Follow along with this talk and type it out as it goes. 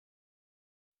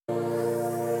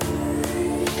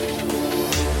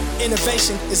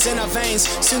Innovation is in our veins.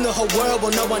 Soon the whole world will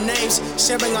know our names.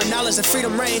 Sharing our knowledge and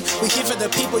freedom reign. We here for the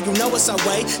people, you know it's our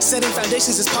way. Setting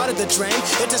foundations is part of the dream.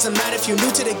 It doesn't matter if you're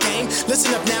new to the game.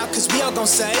 Listen up now, cause we all gon'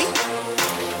 say,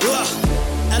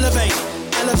 elevate,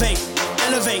 elevate,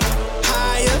 elevate,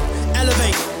 higher,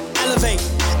 elevate, elevate,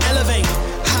 elevate,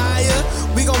 higher.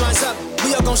 We gon' rise up,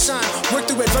 we all gon' shine. Work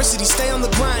through adversity, stay on the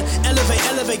grind. Elevate,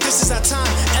 elevate, this is our time.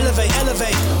 Elevate,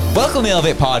 elevate. Welcome to the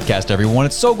Elevate Podcast, everyone.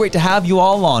 It's so great to have you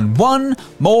all on one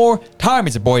more time.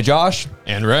 It's your boy Josh.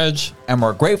 And Reg. And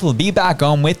we're grateful to be back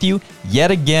on with you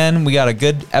yet again. We got a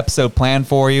good episode planned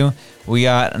for you. We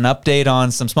got an update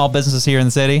on some small businesses here in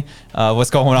the city. What's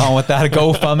going on with that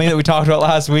GoFundMe that we talked about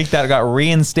last week that got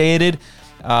reinstated.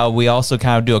 We also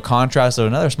kind of do a contrast of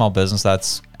another small business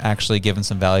that's actually giving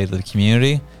some value to the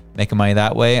community, making money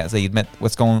that way as they admit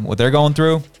what they're going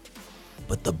through.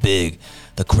 But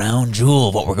the crown jewel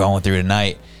of what we're going through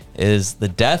tonight is the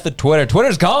death of Twitter.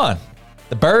 Twitter's gone.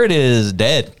 The bird is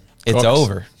dead. It's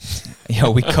over.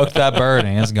 We cooked that bird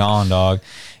and it's gone, dog.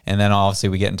 And then obviously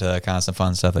we get into kind of some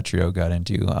fun stuff that Trudeau got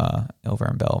into over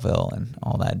in Belleville and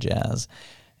all that jazz.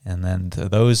 And then to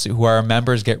those who are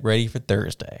members, get ready for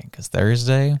Thursday, because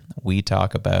Thursday we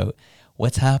talk about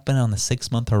what's happening on the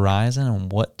 6-month horizon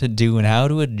and what to do and how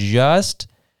to adjust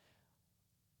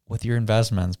with your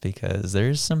investments, because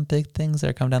there's some big things that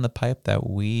are coming down the pipe that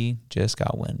we just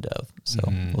got wind of. So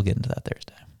we'll get into that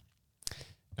Thursday.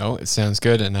 Oh, it sounds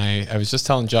good. And I was just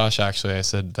telling Josh, actually, I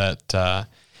said that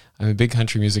I'm a big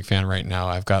country music fan right now.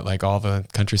 I've got like all the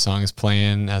country songs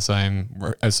playing as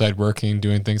I'm outside working,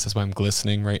 doing things. That's why I'm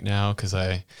glistening right now, because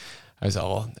I was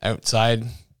all outside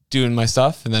doing my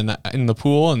stuff and then in the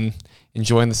pool and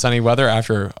enjoying the sunny weather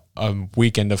after a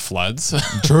weekend of floods.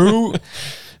 True.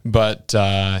 But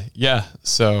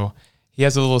so he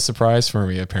has a little surprise for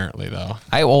me apparently, though.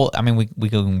 We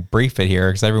can brief it here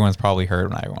because everyone's probably heard,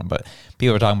 not everyone, but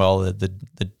people are talking about all the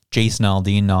Jason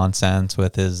Aldean nonsense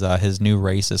with his new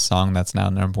racist song that's now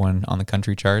 #1 on the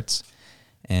country charts,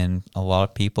 and a lot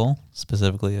of people,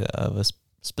 specifically of a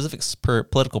specific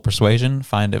political persuasion,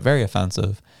 find it very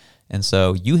offensive. And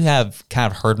so you have kind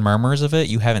of heard murmurs of it.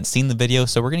 You haven't seen the video,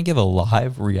 so we're going to give a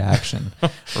live reaction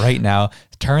right now.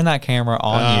 Turn that camera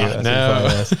on you as we play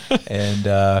this, and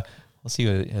we'll see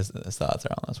what his thoughts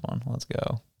are on this one. Let's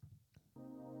go.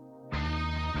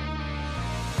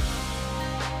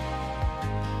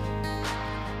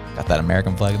 Got that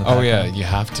American flag in the background. Oh, yeah, you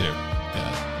have to.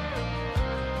 Yeah.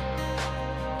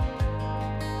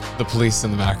 The police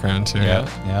in the background, too. Yeah.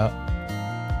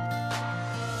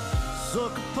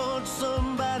 Sucker punch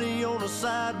somebody on a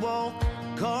sidewalk,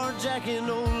 carjacking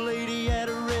old lady at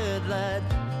a red light,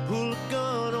 pull a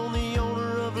gun on the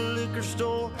owner of a liquor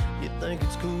store. You think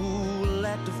it's cool,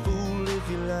 act a fool if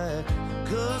you like,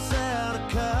 cuss out a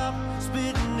cop,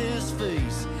 spit in his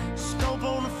face, stomp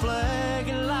on the flag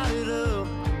and light it up.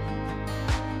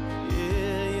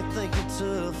 Yeah, you think you're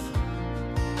tough.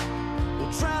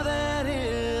 Well, try that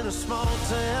in a small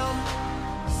town,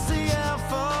 see how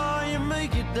far you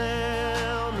make it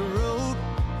down the road.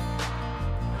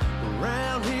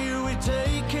 Around here we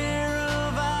take care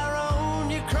of our own.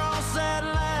 You cross that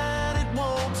line, it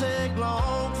won't take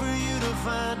long for you to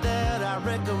find out. I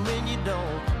recommend you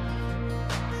don't.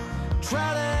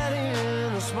 Try that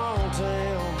in a small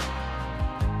town.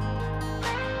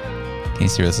 Can you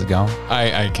see where this is going?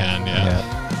 I can,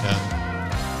 yeah.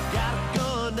 Got a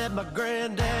gun that my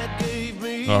granddad gave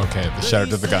me. Okay, the shout out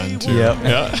to the gun, too. Yep.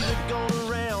 Yeah.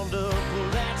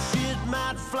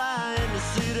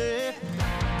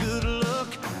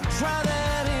 Try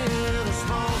that in a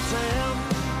small town.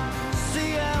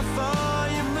 See how far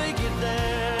you make it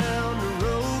down the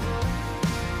road.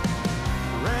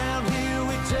 Around here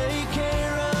we take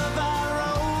care of our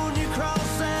own. You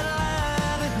cross that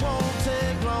line, it won't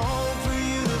take long for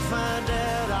you to find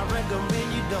out. I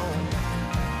recommend you don't.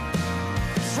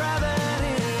 Try that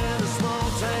in a small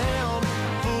town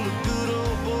full of good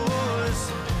old boys.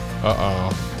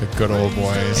 Uh-oh, the good old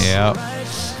boys. Yep.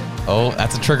 Oh,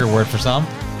 that's a trigger word for some.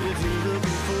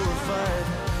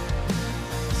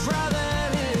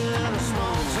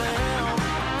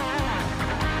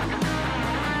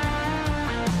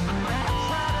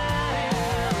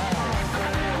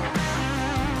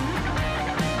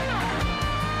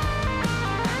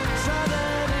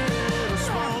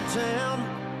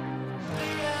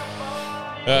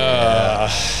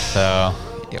 So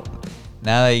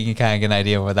now that you can kind of get an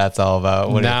idea of what that's all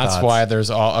about. What that's why there's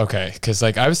because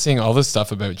like I was seeing all this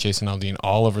stuff about Jason Aldean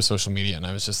all over social media, and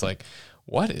I was just like,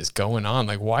 what is going on?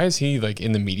 Like, why is he like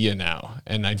in the media now?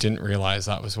 And I didn't realize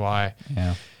that was why.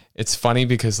 Yeah. It's funny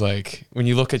because like when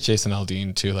you look at Jason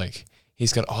Aldean too, like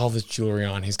he's got all this jewelry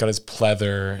on. He's got his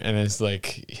pleather and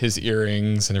his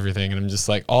earrings and everything. And I'm just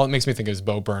like, all it makes me think is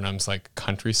Bo Burnham's like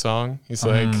country song. He's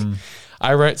like,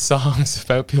 I write songs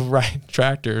about people riding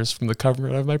tractors from the cover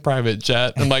of my private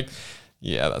jet. I'm like,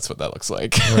 yeah, that's what that looks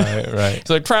like. Right. He's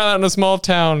like, try that in a small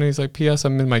town. And he's like, P.S.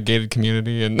 I'm in my gated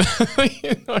community. And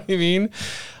you know what I mean?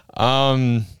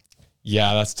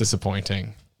 Yeah, that's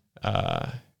disappointing.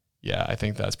 Yeah, I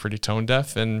think that's pretty tone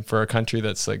deaf. And for a country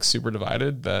that's like super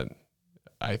divided,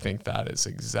 I think that is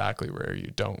exactly where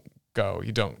you don't go.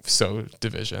 You don't sow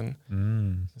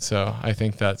division. So I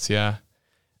think that's, a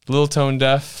little tone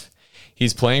deaf.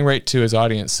 He's playing right to his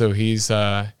audience. So he's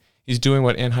doing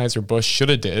what Anheuser-Busch should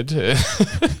have did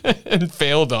and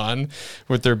failed on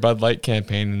with their Bud Light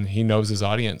campaign. And he knows his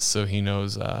audience, so he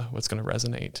knows what's going to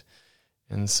resonate.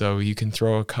 And so you can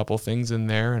throw a couple things in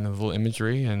there and a little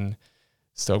imagery and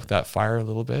stoke that fire a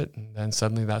little bit. And then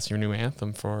suddenly that's your new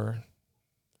anthem for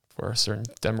a certain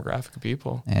demographic of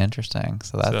people. Interesting.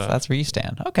 So that's where you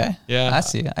stand. Okay. Yeah.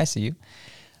 I see you.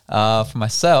 For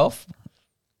myself,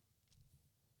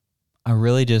 I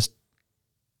really just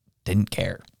didn't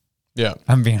care. Yeah.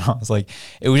 I'm being honest. Like,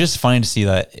 it was just funny to see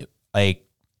that, like,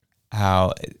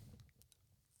 how it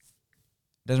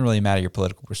doesn't really matter your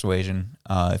political persuasion.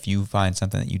 If you find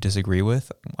something that you disagree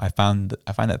with, I find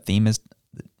that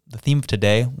the theme of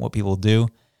today. What people do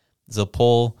is they'll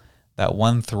pull that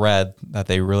one thread that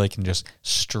they really can just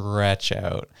stretch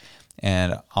out.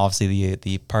 And obviously,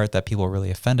 the part that people are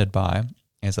really offended by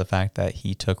is the fact that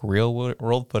he took real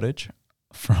world footage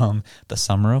from the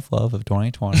Summer of Love of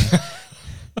 2020.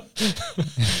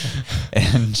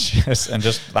 and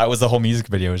just that was the whole music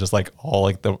video. It was just like all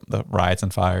like the riots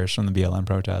and fires from the BLM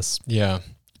protests. Yeah.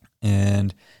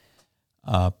 And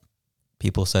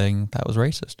people saying that was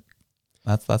racist.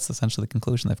 That's essentially the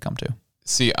conclusion they've come to.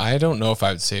 See, I don't know if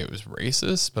I would say it was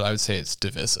racist, but I would say it's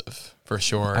divisive for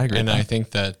sure. I agree and with that. I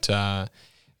think that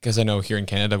because I know here in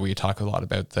Canada we talk a lot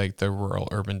about like the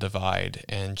rural-urban divide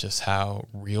and just how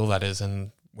real that is.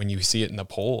 And when you see it in the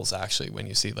polls, actually, when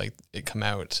you see like it come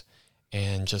out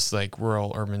and just like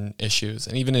rural-urban issues,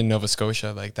 and even in Nova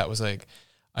Scotia, like that was like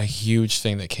a huge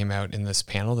thing that came out in this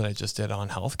panel that I just did on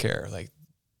healthcare. Like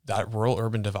that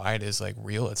rural-urban divide is like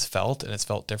real. It's felt, and it's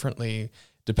felt differently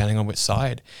depending on which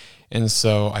side. And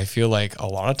so I feel like a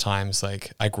lot of times,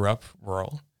 like I grew up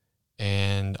rural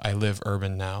and I live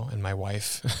urban now, and my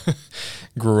wife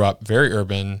grew up very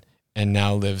urban and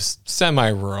now lives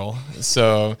semi-rural.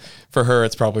 So for her,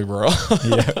 it's probably rural.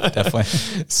 Yeah, definitely.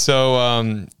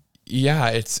 So,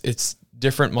 it's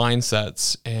different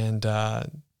mindsets.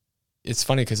 And it's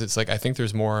funny because it's like, I think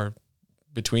there's more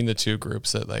between the two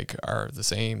groups that like are the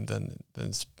same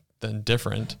than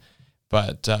different.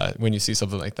 But when you see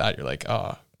something like that, you're like,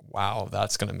 oh, wow,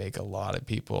 that's going to make a lot of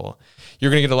people. You're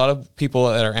going to get a lot of people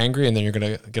that are angry, and then you're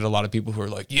going to get a lot of people who are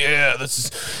like, yeah, this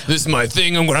is my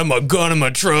thing. I'm going to have my gun in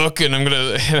my truck, and I'm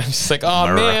just like, oh,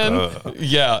 America. Man.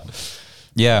 Yeah.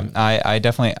 Yeah, I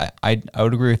definitely, I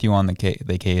would agree with you on the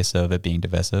case of it being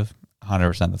divisive.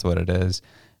 100%, that's what it is.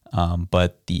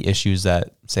 But the issues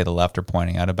that, say, the left are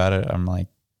pointing out about it, I'm like,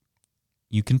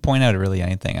 you can point out really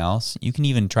anything else. You can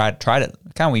even try to, kind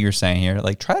of what you're saying here,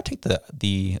 like try to take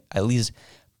the at least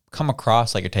come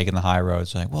across like you're taking the high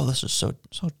roads, like, well, this is so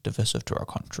divisive to our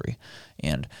country,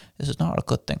 and this is not a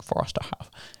good thing for us to have.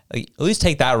 Like, at least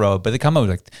take that road, but they come out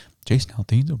like, Jason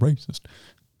Aldein's a racist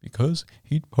because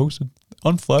he posted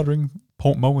unflattering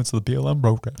moments of the BLM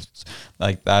protests.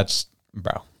 Like, that's,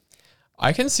 bro.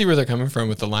 I can see where they're coming from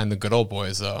with the line, the good old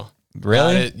boys, though.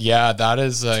 Really? That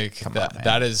is like,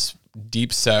 that is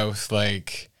deep South,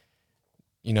 like,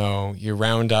 you know, you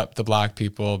round up the black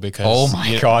people because, oh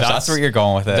my gosh, that's where you're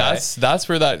going with it. That's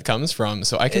where that comes from.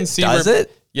 So I can see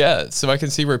so I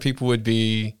can see where people would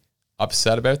be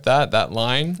upset about that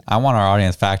line. I want our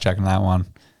audience fact checking that one.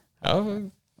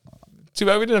 Oh, too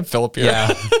bad we didn't have Philip here.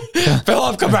 Yeah.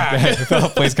 Philip, come back.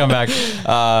 Philip, please come back.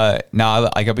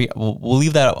 No, we'll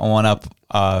leave that one up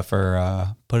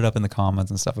for put it up in the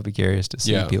comments and stuff. I'd be curious to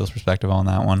see people's perspective on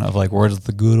that one of like, where's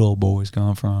the good old boys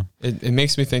come from? It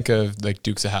makes me think of like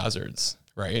Dukes of Hazzards,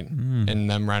 right? And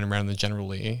them riding around the General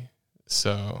Lee.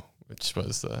 So, which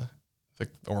was the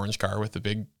orange car with the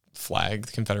big flag,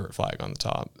 the Confederate flag on the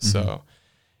top. Mm-hmm. So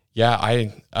yeah,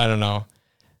 I don't know.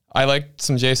 I like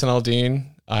some Jason Aldean.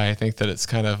 I think that it's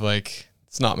kind of like,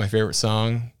 it's not my favorite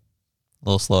song. A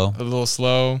little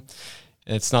slow.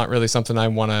 It's not really something I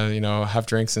want to, you know, have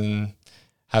drinks and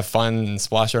have fun and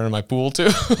splash around in my pool too.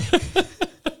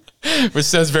 Which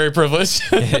sounds very privileged.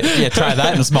 Yeah, try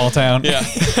that in a small town. Yeah,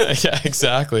 yeah,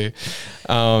 exactly.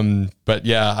 But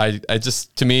yeah, I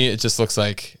just, to me, it just looks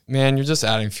like, man, you're just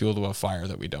adding fuel to a fire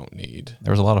that we don't need.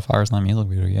 There was a lot of fires in that music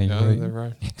video. Yeah, Yeah, you're they're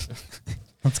right. right.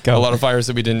 Let's go. A lot of fires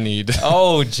that we didn't need.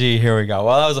 Oh, gee, here we go.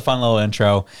 Well, that was a fun little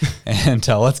intro, and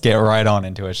let's get right on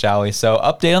into it, shall we? So,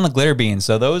 update on the glitter beans.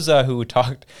 So, those who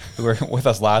were with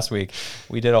us last week,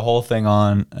 we did a whole thing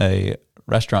on a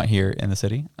restaurant here in the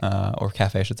city, or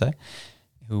cafe, I should say,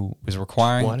 who was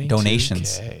requiring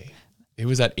donations. It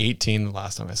was at 18 the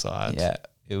last time I saw it. Yeah,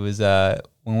 it was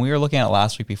when we were looking at it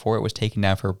last week before it was taken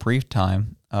down for a brief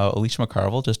time. Alicia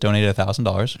McCarville just donated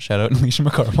 $1,000. Shout out Alicia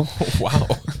McCarville. Wow.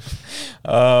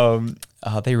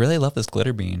 They really love this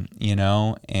glitter bean,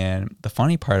 and the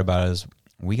funny part about it is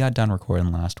we got done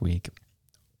recording last week.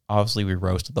 Obviously, we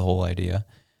roasted the whole idea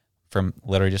from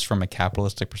literally just from a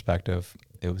capitalistic perspective.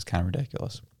 It was kind of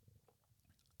ridiculous.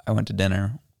 I went to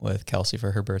dinner with Kelsey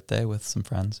for her birthday with some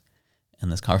friends,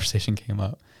 and this conversation came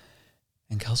up.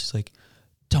 And Kelsey's like,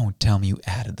 "Don't tell me you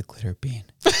added the glitter bean.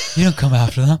 You don't come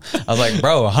after them." I was like,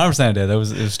 "Bro, 100% I did. It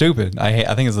was stupid.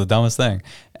 I think it's the dumbest thing.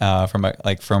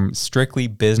 From strictly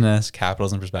business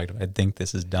capitalism perspective, I think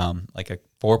this is dumb. Like a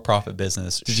for-profit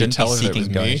business Did you shouldn't tell be her that it was seeking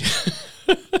me? donations."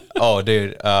 Oh,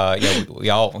 dude.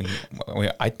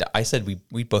 Yeah, I said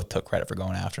we both took credit for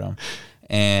going after him,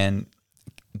 and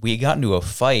we got into a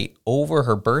fight over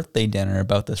her birthday dinner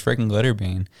about this freaking glitter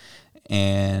bean,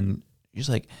 and she's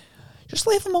like, "Just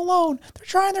leave them alone. They're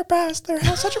trying their best. They're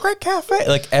having such a great cafe."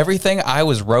 Like everything I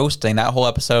was roasting that whole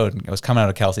episode, it was coming out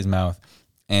of Kelsey's mouth,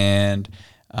 and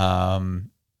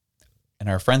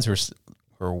our friends who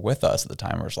were with us at the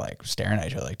time were just like staring at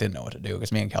each other, like didn't know what to do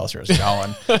because me and Kelsey were just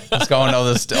going all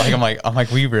this. Like I'm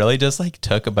like, we really just like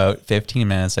took about 15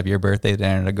 minutes of your birthday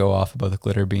dinner to go off about the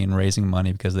glitter bean raising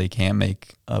money because they can't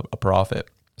make a profit.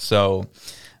 So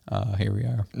here we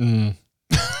are.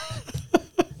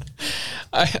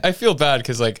 I feel bad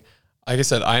because, like I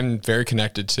said, I'm very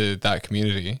connected to that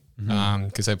community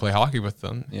because I play hockey with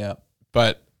them. Yeah.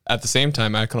 But at the same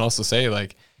time, I can also say,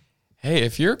 like, hey,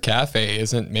 if your cafe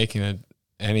isn't making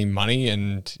any money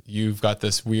and you've got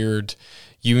this weird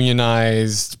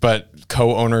unionized but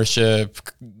co-ownership,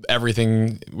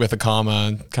 everything with a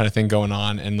comma kind of thing going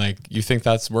on, and like you think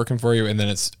that's working for you, and then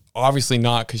it's obviously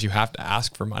not because you have to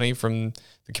ask for money from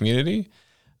the community,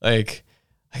 like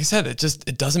I said,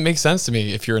 it doesn't make sense to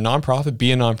me. If you're a nonprofit,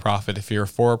 be a nonprofit. If you're a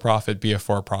for-profit, be a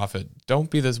for-profit.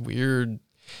 Don't be this weird,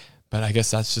 but I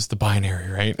guess that's just the binary,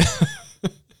 right?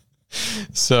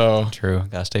 So True.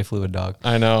 Gotta stay fluid, dog.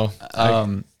 I know.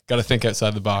 Got to think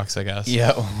outside the box, I guess.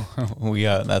 Yeah,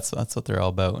 that's what they're all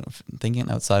about,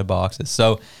 thinking outside boxes.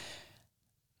 So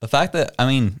the fact that, I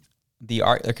mean,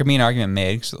 there could be an argument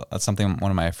made, so that's something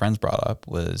one of my friends brought up,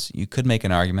 was you could make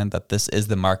an argument that this is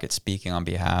the market speaking on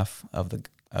behalf of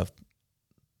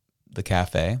the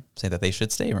cafe, say that they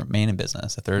should remain in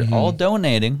business. If they're all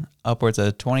donating upwards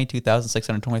of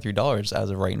 $22,623 as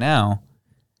of right now,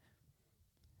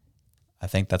 I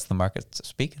think that's the market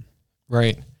speaking.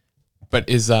 Right. But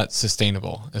is that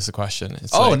sustainable is the question.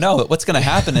 It's No. What's going to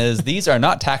happen is these are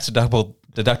not tax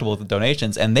deductible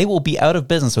donations, and they will be out of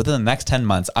business within the next 10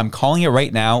 months. I'm calling it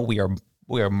right now. We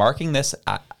are marking this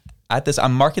at this.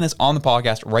 I'm marking this on the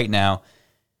podcast right now.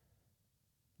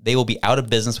 They will be out of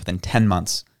business within 10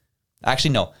 months.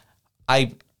 Actually, no,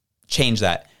 I changed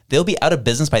that. They'll be out of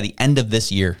business by the end of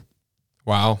this year.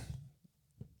 Wow.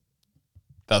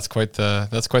 That's quite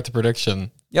the prediction.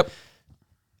 Yep.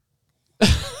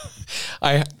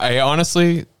 I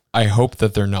honestly, I hope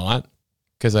that they're not,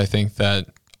 because I think that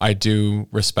I do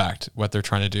respect what they're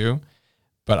trying to do.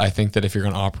 But I think that if you're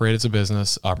going to operate as a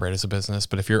business, operate as a business.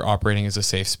 But if you're operating as a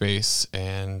safe space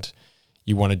and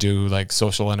you want to do like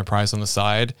social enterprise on the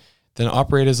side, then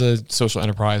operate as a social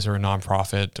enterprise or a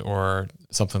nonprofit or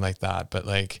something like that. But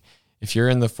like, if you're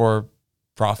in the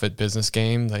for-profit business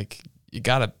game, like you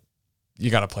gotta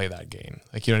play that game.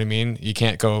 Like, you know what I mean? You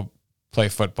can't go play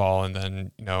football and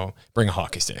then, bring a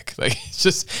hockey stick. Like,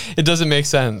 it doesn't make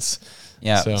sense.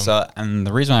 Yeah. So, and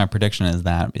the reason why my prediction is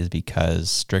that is because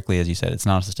strictly, as you said, it's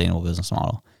not a sustainable business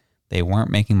model. They weren't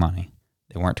making money.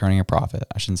 They weren't turning a profit.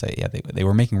 I shouldn't say, they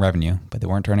were making revenue, but they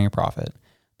weren't turning a profit.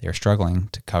 They are struggling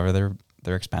to cover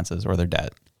their expenses or their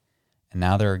debt. And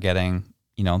now they're getting,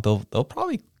 they'll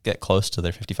probably get close to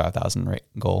their $55,000 rate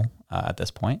goal at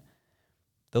this point.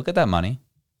 They'll get that money.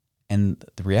 And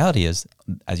the reality is,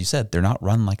 as you said, they're not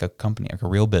run like a company, like a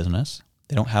real business.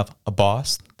 They don't have a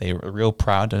boss. They are real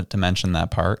proud to mention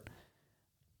that part.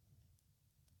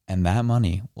 And that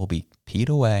money will be peed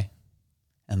away.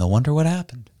 And they'll wonder what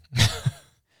happened.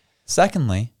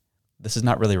 Secondly, this is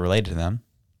not really related to them,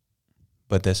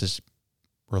 but this is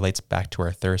relates back to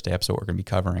our Thursday episode we're going to be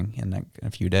covering in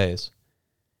a few days.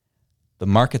 The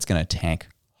market's going to tank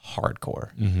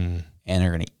hardcore. And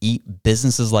they're going to eat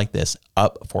businesses like this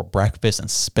up for breakfast and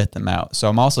spit them out. So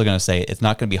I'm also going to say it's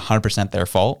not going to be 100% their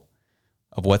fault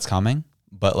of what's coming.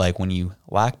 But like when you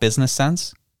lack business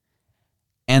sense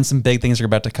and some big things are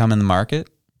about to come in the market,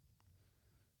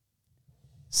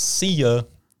 see ya.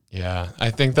 Yeah, I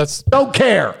think that's... Don't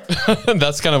care.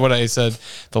 That's kind of what I said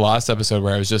the last episode,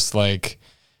 where I was just like,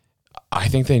 I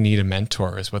think they need a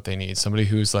mentor is what they need. Somebody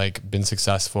who's like been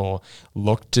successful.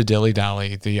 Look to Dilly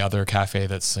Dally, the other cafe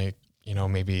that's like, you know,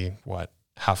 maybe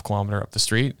half kilometer up the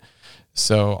street.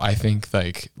 So I think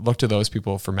like look to those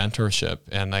people for mentorship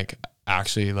and like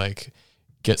actually like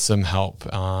get some help,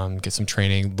 get some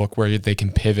training, look where they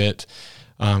can pivot.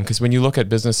 Because when you look at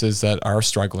businesses that are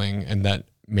struggling and that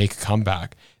make a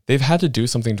comeback, they've had to do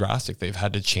something drastic. They've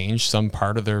had to change some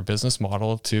part of their business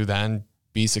model to then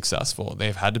be successful.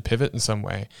 They've had to pivot in some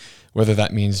way, whether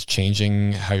that means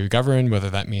changing how you govern, whether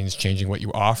that means changing what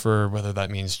you offer, whether that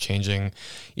means changing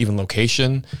even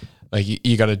location. Like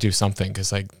you got to do something,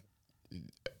 because like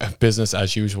business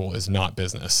as usual is not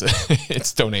business.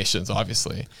 It's donations,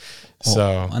 obviously.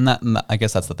 Well, and that, I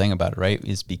guess that's the thing about it, right?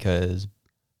 Is because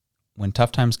when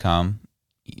tough times come,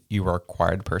 you are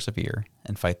required to persevere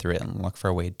and fight through it and look for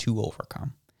a way to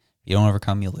overcome. If you don't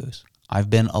overcome, you lose. I've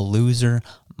been a loser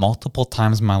multiple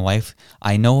times in my life.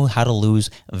 I know how to lose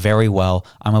very well.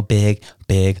 I'm a big,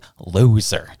 big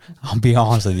loser. I'll be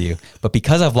honest with you. But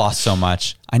because I've lost so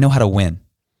much, I know how to win.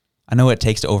 I know what it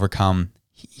takes to overcome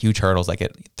huge hurdles that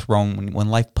get thrown when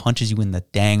life punches you in the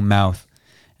dang mouth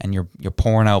and you're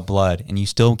pouring out blood and you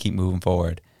still keep moving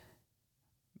forward.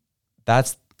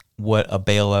 That's what a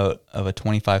bailout of a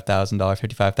 $25,000,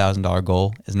 $55,000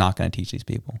 goal is not going to teach these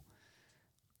people.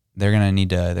 They're going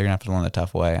to have to learn the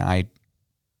tough way. And I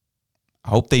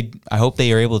hope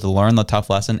they are able to learn the tough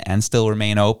lesson and still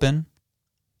remain open,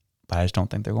 but I just don't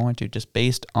think they're going to, just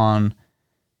based on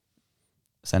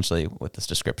essentially what this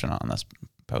description on this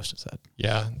post has said.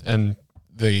 Yeah. And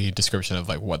the description of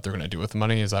like what they're going to do with the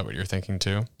money, is that what you're thinking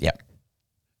too? Yeah.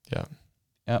 Yeah.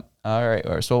 Yep. All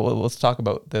right. So let's talk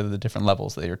about the different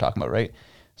levels that you're talking about, right?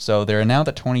 So they're now at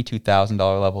the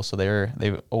 $22,000 level. So they're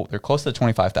close to the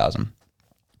 $25,000.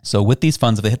 So with these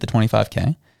funds, if they hit the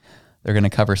 $25K, they're going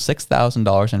to cover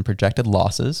 $6,000 in projected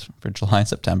losses for July and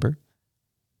September.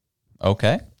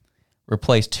 Okay.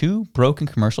 Replace 2 broken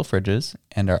commercial fridges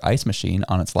and our ice machine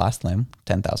on its last limb,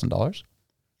 $10,000.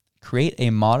 Create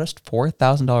a modest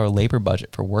 $4,000 labor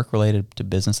budget for work related to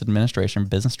business administration,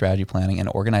 business strategy planning, and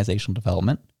organizational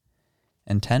development.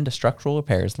 And 10 to structural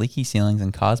repairs, leaky ceilings,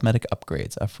 and cosmetic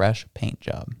upgrades, a fresh paint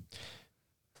job.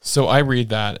 So I read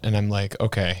that and I'm like,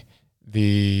 okay,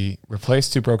 the replace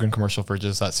 2 broken commercial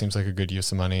fridges, that seems like a good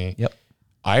use of money. Yep.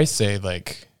 I say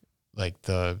like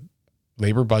the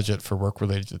labor budget for work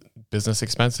related to business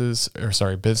expenses,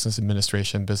 business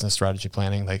administration, business strategy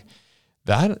planning, like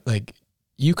that, like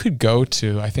you could go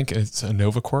to, I think it's a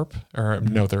Nova Corp, or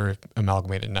no, they're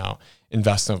amalgamated now,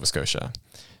 Invest Nova Scotia.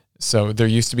 So there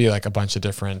used to be like a bunch of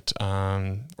different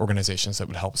organizations that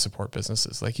would help support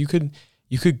businesses. Like you could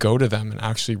go to them and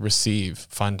actually receive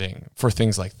funding for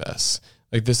things like this.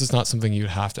 Like this is not something you'd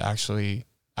have to actually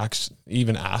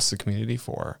even ask the community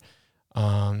for.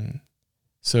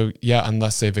 So yeah,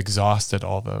 unless they've exhausted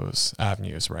all those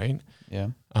avenues, right? Yeah.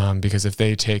 Because if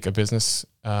they take a business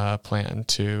plan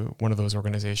to one of those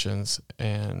organizations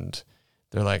and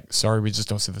they're like, sorry, we just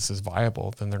don't see this as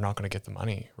viable, then they're not going to get the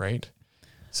money, right?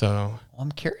 So Well,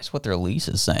 I'm curious what their lease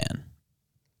is saying.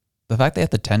 The fact they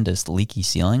have to tend to leaky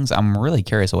ceilings, I'm really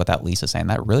curious what that lease is saying.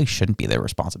 That really shouldn't be their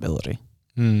responsibility.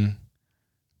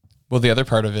 Well, the other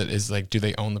part of it is like, do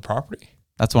they own the property?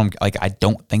 That's what I'm like. I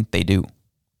don't think they do.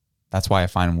 That's why I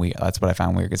find weird. That's what I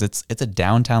found weird, because it's a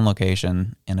downtown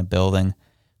location in a building.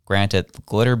 Granted,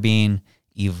 Glitter Bean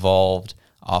evolved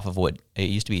off of what it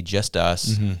used to be, Just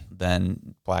Us,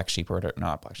 then Black Sheep, or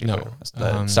not Black Sheep, it's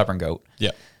the Stubborn Goat.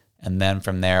 Yeah. And then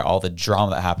from there, all the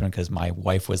drama that happened, because my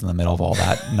wife was in the middle of all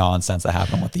that nonsense that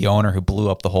happened with the owner who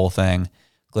blew up the whole thing.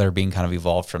 Glitter Bean kind of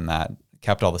evolved from that,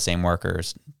 kept all the same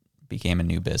workers, became a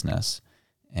new business,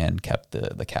 and kept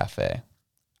the cafe.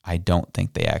 I don't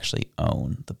think they actually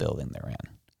own the building they're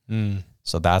in.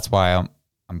 So that's why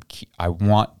I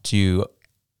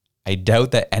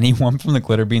doubt that anyone from the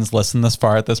Glitter Beans listened this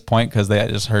far at this point, because they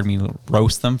just heard me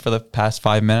roast them for the past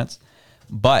 5 minutes.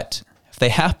 But if they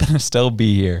happen to still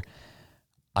be here,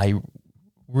 I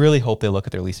really hope they look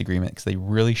at their lease agreement, because they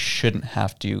really shouldn't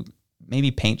have to.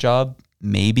 Maybe paint job,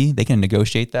 maybe they can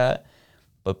negotiate that,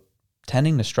 but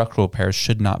tending to structural repairs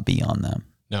should not be on them.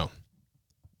 No,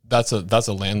 that's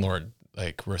a landlord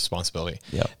like responsibility.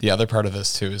 Yep. The other part of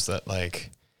this too is that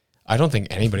like, I don't think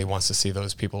anybody wants to see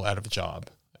those people out of a job.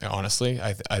 Honestly,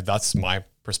 I that's my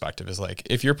perspective is like,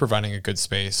 if you're providing a good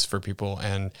space for people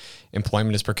and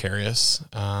employment is precarious,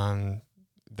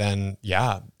 then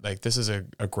yeah, like this is a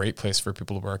great place for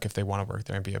people to work if they want to work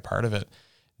there and be a part of it.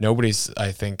 Nobody's,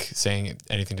 I think, saying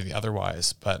anything to the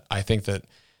otherwise, but I think that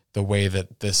the way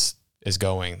that this is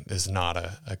going is not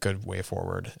a good way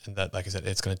forward. And that, like I said,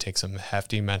 it's going to take some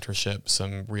hefty mentorship,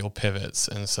 some real pivots,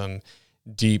 and some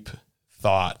deep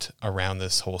thought around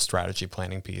this whole strategy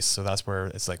planning piece. So that's where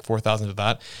it's like 4,000 of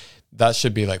that. That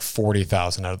should be like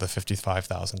 40,000 out of the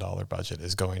 $55,000 budget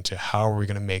is going to how are we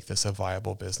going to make this a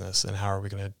viable business, and how are we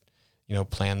going to, you know,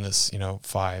 plan this, you know,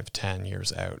 5-10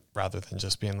 years out, rather than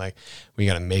just being like, we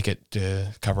got to make it to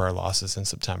cover our losses in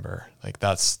September. Like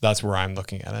that's where I'm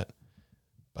looking at it.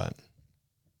 But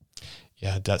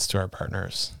yeah, debts to our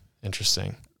partners.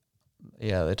 Interesting.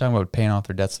 Yeah, they're talking about paying off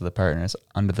their debts to the partners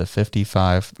under the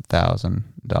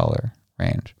 $55,000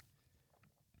 range.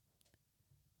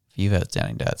 If you have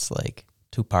outstanding debts, like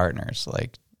two partners,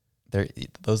 like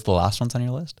those are the last ones on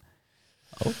your list?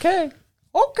 Okay.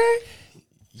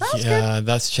 Sounds good.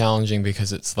 That's challenging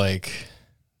because it's like,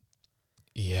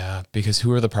 yeah, because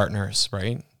who are the partners,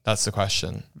 right? That's the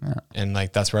question. Yeah. And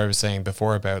like, that's where I was saying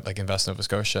before about like Invest Nova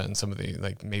Scotia and some of the,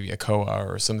 like maybe a COA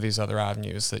or some of these other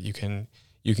avenues that you can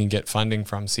get funding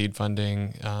from, seed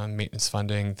funding, maintenance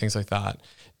funding, things like that,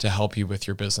 to help you with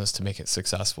your business to make it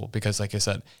successful. Because like I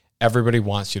said, everybody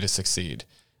wants you to succeed.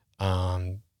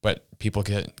 But people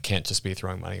can't just be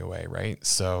throwing money away, right?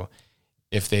 So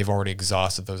if they've already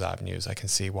exhausted those avenues, I can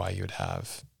see why you would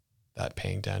have that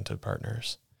paying down to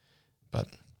partners. But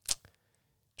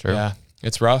True. yeah,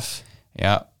 it's rough.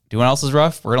 Yeah. Do you know what else is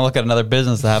rough? We're going to look at another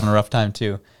business that's having a rough time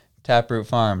too. Taproot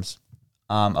Farms.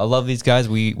 I love these guys.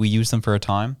 We use them for a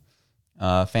time.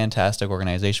 Fantastic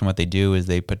organization. What they do is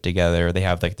they put together, they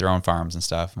have like their own farms and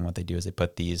stuff. And what they do is they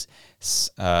put these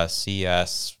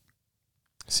CSA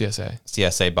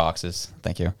boxes.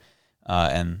 Thank you.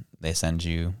 And they send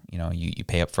you, you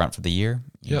pay up front for the year.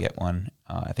 You get one,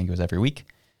 I think it was every week.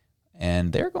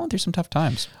 And they're going through some tough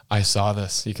times. I saw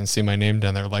this. You can see my name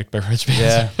down there, liked by Reg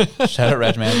Manzer. Yeah. Shout out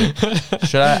Reg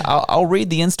Manzer. I'll read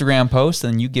the Instagram post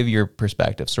and you give your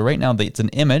perspective. So right now it's an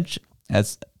image.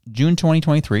 As June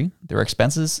 2023, their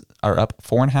expenses are up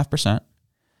 4.5%.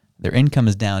 Their income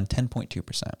is down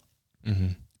 10.2%. Mm-hmm.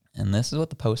 And this is what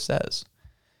the post says.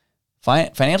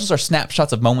 Financials are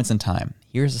snapshots of moments in time.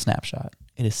 Here's a snapshot.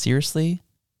 It is a seriously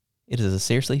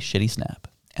shitty snap.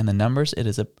 And the numbers it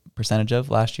is a percentage of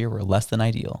last year were less than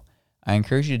ideal. I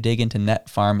encourage you to dig into net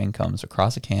farm incomes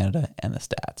across Canada and the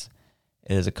stats.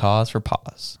 It is a cause for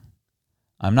pause.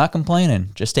 I'm not complaining,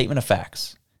 just statement of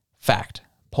facts. Fact.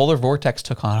 Polar vortex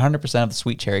took 100% of the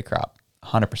sweet cherry crop.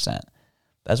 100%.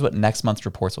 That's what next month's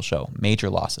reports will show. Major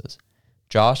losses.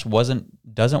 Josh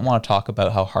doesn't want to talk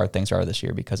about how hard things are this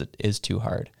year because it is too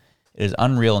hard. It is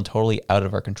unreal and totally out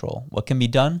of our control. What can be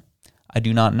done? I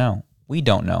do not know. We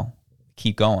don't know.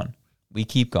 Keep going. We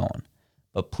keep going.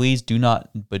 But please do know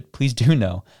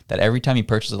that every time you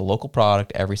purchase a local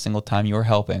product, every single time you are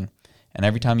helping, and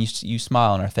every time you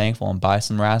smile and are thankful and buy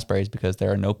some raspberries because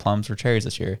there are no plums or cherries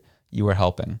this year, you are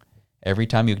helping. Every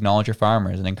time you acknowledge your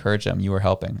farmers and encourage them, you are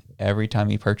helping. Every time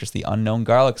you purchase the unknown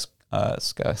garlic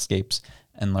scapes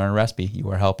and learn a recipe, you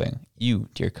are helping. You,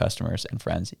 dear customers and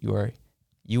friends, you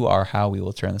are how we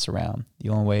will turn this around. The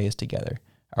only way is together.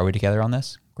 Are we together on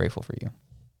this? Grateful for you.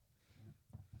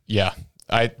 Yeah.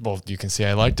 You can see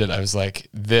I liked it. I was like,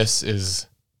 this is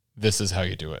how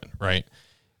you do it. Right.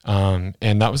 And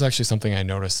that was actually something I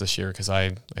noticed this year because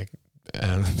I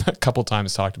a couple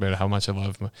times talked about how much I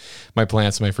love my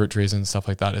plants, my fruit trees and stuff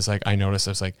like that. Is like, I noticed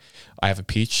I was like, I have a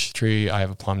peach tree, I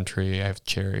have a plum tree, I have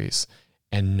cherries,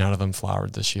 and none of them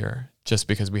flowered this year just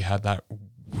because we had that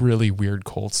really weird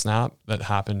cold snap that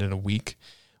happened in a week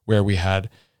where we had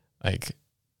like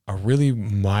a really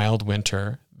mild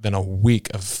winter, then a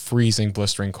week of freezing,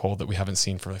 blistering cold that we haven't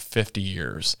seen for like 50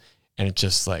 years. And it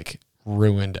just like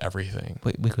ruined everything.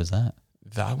 What week was that?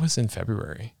 That was in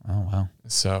February. Oh, wow.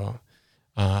 So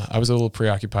I was a little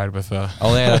preoccupied with... oh,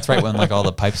 yeah, that's right. When like all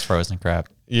the pipes froze and crap.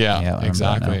 Yeah,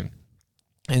 exactly.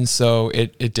 And so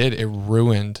it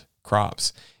ruined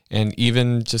crops. And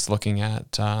even just looking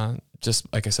at,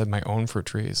 just like I said, my own fruit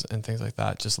trees and things like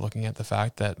that, just looking at the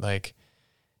fact that like,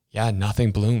 yeah,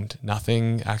 nothing bloomed.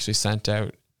 Nothing actually sent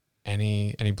out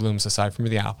any blooms aside from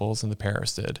the apples and the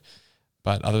pears did.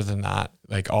 But other than that,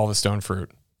 like all the stone fruit,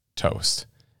 toast.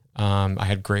 I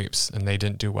had grapes and they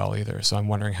didn't do well either. So I'm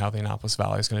wondering how the Annapolis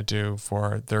Valley is going to do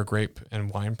for their grape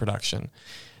and wine production.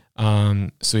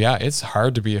 So yeah, it's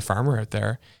hard to be a farmer out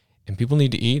there. and people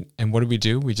need to eat. And what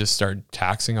do? We just start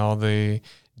taxing all the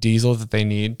diesel that they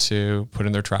need to put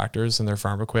in their tractors and their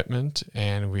farm equipment.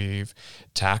 And we've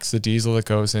taxed the diesel that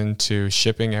goes into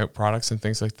shipping out products and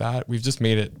things like that. We've just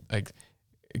made it like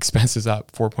expenses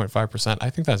up 4.5%. I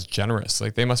think that's generous.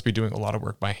 Like they must be doing a lot of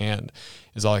work by hand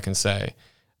is all I can say.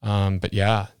 But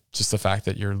yeah, just the fact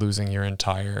that you're losing your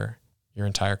entire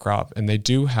crop. And they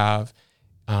do have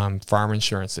farm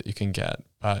insurance that you can get.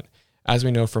 But as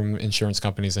we know from insurance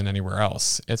companies and anywhere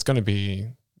else, it's going to be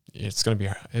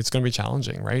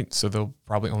challenging, right? So they'll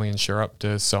probably only insure up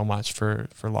to so much for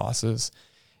losses,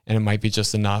 and it might be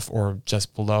just enough or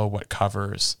just below what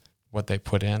covers what they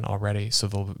put in already. So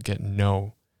they'll get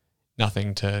nothing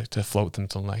to float them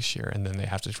till next year, and then they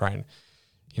have to try and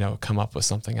come up with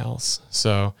something else.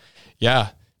 So yeah,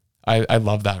 I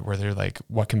love that where they're like,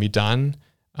 what can be done?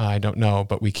 I don't know,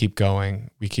 but we keep going.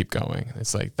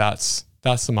 It's like that's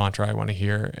the mantra I want to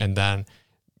hear, and then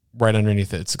right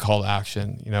underneath it, it's a call to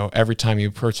action. Every time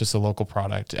you purchase a local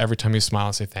product, every time you smile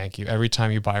and say thank you, every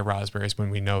time you buy raspberries when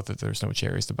we know that there's no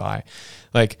cherries to buy,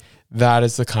 like that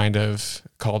is the kind of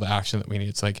call to action that we need.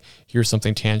 It's like, here's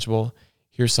something tangible,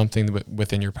 here's something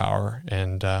within your power,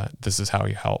 and this is how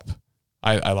you help.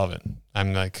 I love it.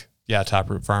 I'm like, yeah,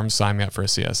 Taproot Farms, sign me up for a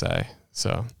CSA.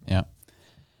 So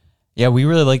yeah, we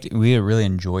really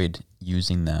enjoyed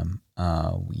using them.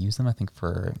 We used them, I think,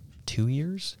 for 2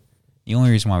 years. The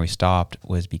only reason why we stopped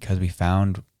was because we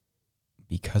found,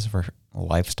 because of our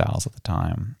lifestyles at the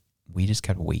time, we just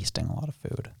kept wasting a lot of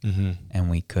food, and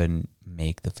we couldn't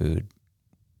make the food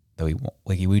that we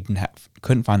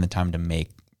couldn't find the time to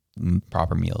make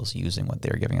proper meals using what they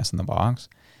were giving us in the box.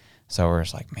 So we're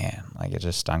just like, man, like it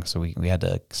just stunk. So we had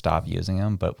to stop using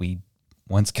them. But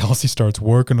once Kelsey starts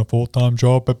working a full-time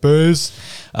job at base,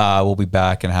 we'll be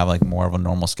back and have like more of a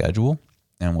normal schedule,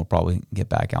 and we'll probably get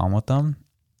back on with them.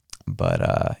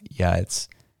 But yeah,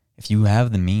 if you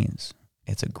have the means,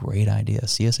 it's a great idea.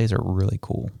 CSAs are really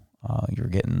cool. You're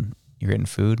getting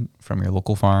food from your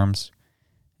local farms,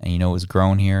 and it was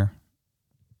grown here,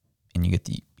 and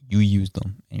you use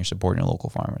them, and you're supporting your local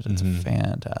farmers. It's a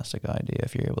fantastic idea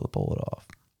if you're able to pull it off.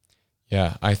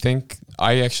 Yeah, I think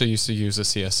I actually used to use a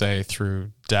CSA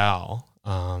through Dow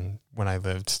when I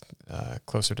lived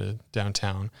closer to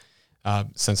downtown.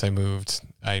 Since I moved,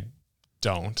 I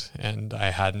don't, and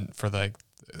I hadn't for like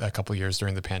a couple of years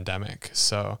during the pandemic.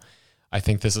 So I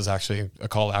think this is actually a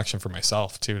call to action for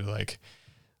myself to like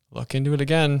look into it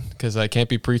again, because I can't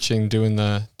be preaching doing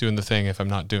the thing if I'm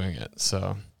not doing it.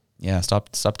 So yeah,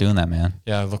 stop doing that, man.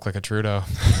 Yeah, I look like a Trudeau.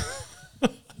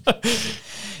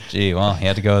 Gee, well, you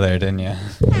had to go there, didn't you?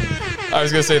 I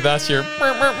was gonna say that's your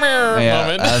moment.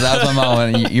 That was my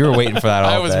moment. You were waiting for that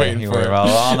all day. I was waiting for it.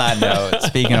 Well, on that note,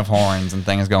 speaking of horns and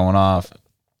things going off,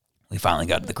 we finally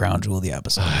got to the crown jewel of the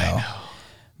episode. I know.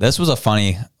 This was a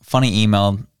funny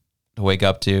email to wake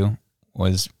up to.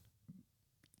 Was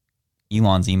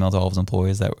Elon's email to all of his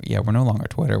employees that, we're no longer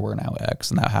Twitter, we're now X,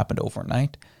 and that happened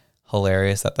overnight.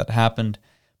 Hilarious that happened.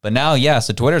 But now,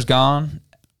 so Twitter's gone,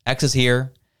 X is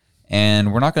here,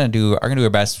 and we're going to do our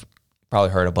best. Probably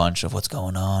heard a bunch of what's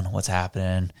going on, what's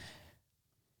happening.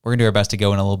 We're going to do our best to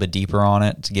go in a little bit deeper on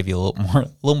it to give you a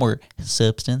little more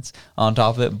substance on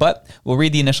top of it. But we'll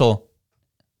read the initial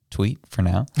tweet for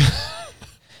now.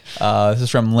 This is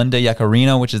from Linda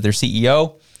Yaccarino, which is their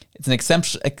CEO. It's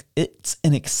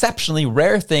an exceptionally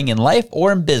rare thing in life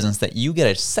or in business that you get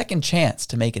a second chance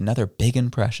to make another big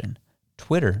impression.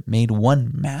 Twitter made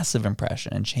one massive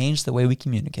impression and changed the way we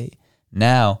communicate.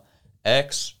 Now,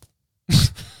 X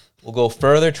will go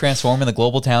further, transforming the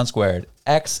global town squared.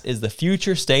 X is the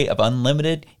future state of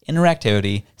unlimited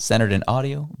interactivity centered in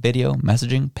audio, video,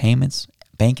 messaging, payments,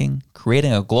 banking,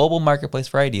 creating a global marketplace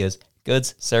for ideas,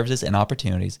 goods, services, and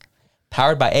opportunities.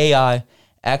 Powered by AI,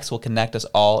 X will connect us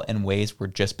all in ways we're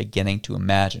just beginning to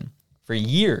imagine. For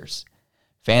years,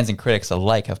 fans and critics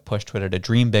alike have pushed Twitter to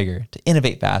dream bigger, to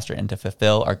innovate faster, and to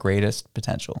fulfill our greatest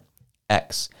potential.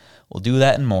 X will do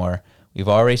that and more. We've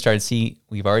already started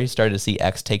to see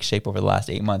X take shape over the last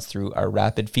 8 months through our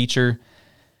rapid feature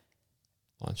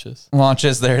launches.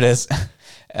 There it is.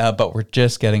 But we're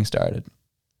just getting started.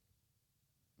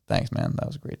 Thanks, man. That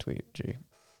was a great tweet. Gee.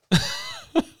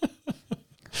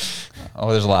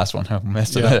 There's the last one. I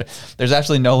missed it. There's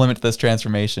actually no limit to this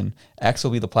transformation. X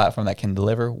will be the platform that can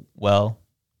deliver,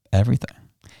 everything.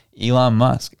 Elon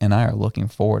Musk and I are looking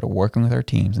forward to working with our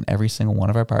teams and every single one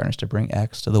of our partners to bring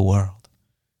X to the world.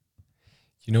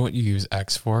 You know what you use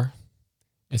X for?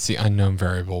 It's the unknown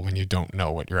variable when you don't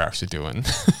know what you're actually doing.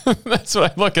 That's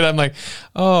what I look at. I'm like,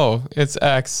 oh, it's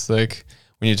X. Like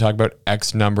when you talk about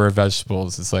X number of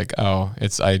vegetables, it's like, oh,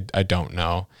 I don't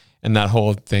know. And that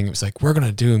whole thing was like, we're going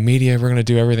to do media, we're going to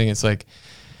do everything. It's like,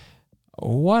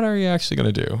 what are you actually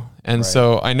going to do? And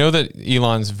so I know that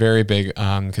Elon's very big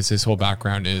because his whole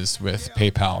background is with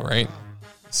PayPal, right?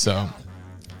 So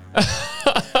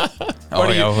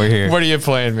Over here. What are you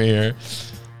playing me here?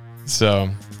 So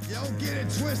Yo, get it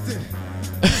twisted.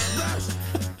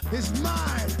 It's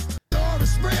mine. All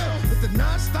is real with the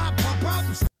non-stop pop out.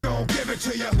 I'm still gonna give it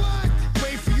to you.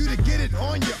 Wait for you to get it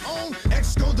on your own.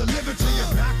 X gon' deliver to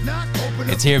you. Knock, knock, open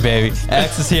It's here, baby.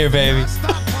 X is here, baby.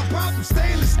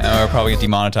 And we'll probably get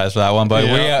demonetized for that one, but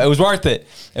it was worth it.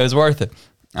 It was worth it.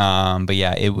 But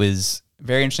yeah, it was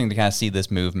very interesting to kind of see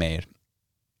this move made.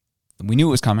 We knew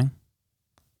it was coming.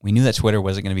 We knew that Twitter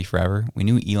wasn't going to be forever. We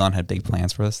knew Elon had big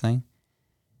plans for this thing.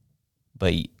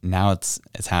 But now it's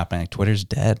happening. Twitter's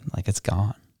dead. Like, it's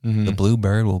gone. The blue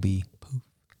bird will be poof.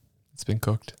 it's been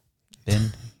cooked.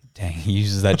 Dang, he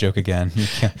uses that joke again.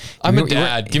 I'm a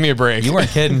dad. Give me a break. You weren't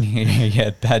kidding. You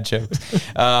had bad jokes.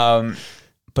 But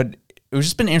it was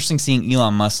just been interesting seeing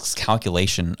Elon Musk's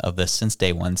calculation of this since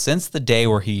day one, since the day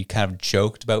where he kind of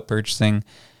joked about purchasing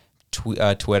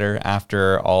Twitter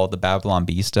after all the Babylon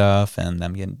Bee stuff and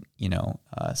them getting,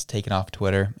 taken off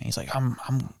Twitter. And he's like, I'm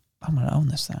going to own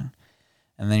this thing.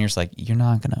 And then you're just like, you're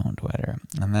not going to own Twitter.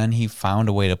 And then he found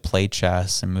a way to play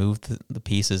chess and move the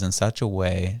pieces in such a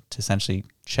way to essentially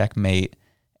checkmate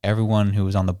everyone who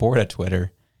was on the board at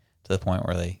Twitter to the point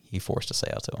where he forced a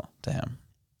sale to him,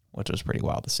 which was pretty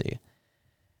wild to see.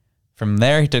 From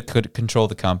there, he took control of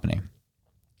the company.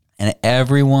 And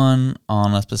everyone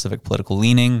on a specific political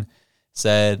leaning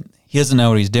said he doesn't know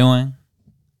what he's doing.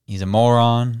 He's a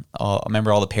moron.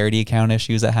 Remember all the parody account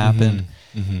issues that happened?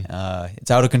 It's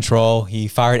out of control. He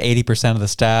fired 80% of the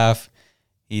staff.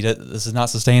 This is not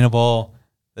sustainable.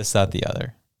 This, that, the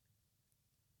other.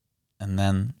 And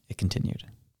then it continued.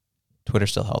 Twitter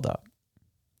still held up.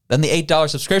 Then the $8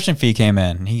 subscription fee came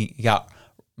in, and he got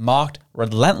mocked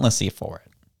relentlessly for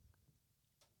it.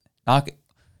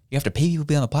 You have to pay people to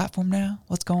be on the platform now?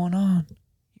 What's going on?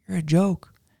 You're a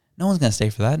joke. No one's going to stay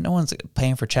for that. No one's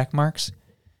paying for check marks.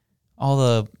 All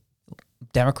the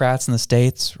Democrats in the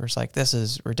states were just like, this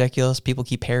is ridiculous. People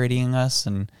keep parodying us,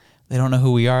 and they don't know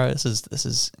who we are. This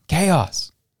is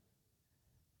chaos.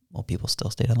 Well, people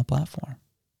still stayed on the platform.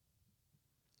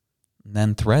 And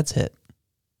then Threads hit.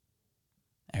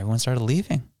 Everyone started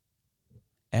leaving.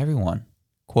 Everyone,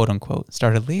 quote unquote,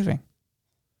 started leaving.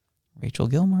 Rachel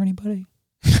Gilmore, anybody?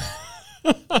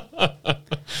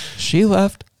 She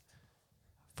left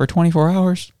for 24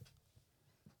 hours.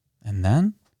 And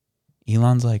then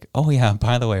Elon's like, oh yeah,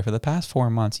 by the way, for the past 4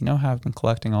 months, how I've been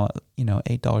collecting all,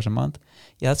 $8 a month.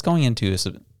 Yeah, that's going into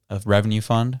a revenue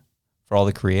fund for all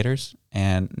the creators.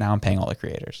 And now I'm paying all the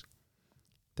creators.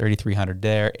 $3,300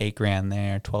 there, $8,000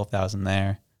 there, $12,000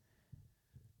 there.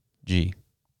 Gee.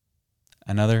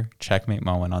 Another checkmate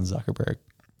moment on Zuckerberg.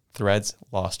 Threads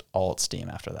lost all its steam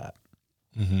after that.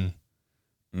 Mm-hmm.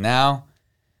 Now,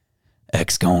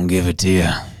 X gonna give it to you.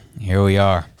 Here we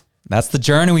are. That's the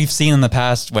journey we've seen in the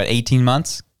past, 18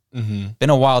 months? Mm-hmm. Been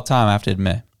a wild time, I have to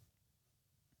admit.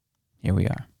 Here we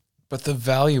are. But the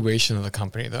valuation of the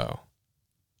company, though,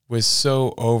 was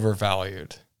so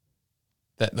overvalued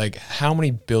that, how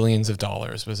many billions of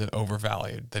dollars was it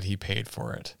overvalued that he paid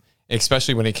for it?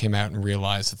 Especially when he came out and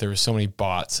realized that there were so many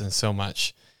bots and so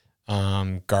much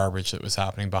garbage that was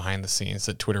happening behind the scenes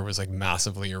that Twitter was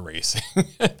massively erasing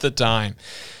at the time.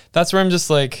 That's where I'm just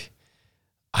like,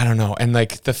 I don't know. And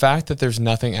the fact that there's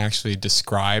nothing actually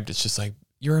described, it's just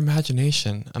your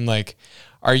imagination. I'm like,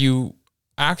 are you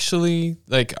actually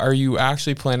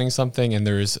planning something? And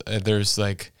there's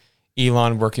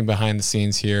Elon working behind the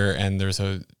scenes here and there's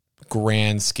a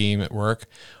grand scheme at work.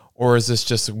 Or is this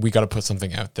just, we got to put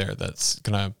something out there that's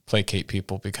going to placate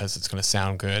people because it's going to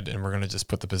sound good and we're going to just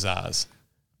put the pizzazz?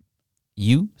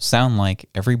 You sound like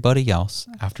everybody else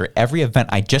after every event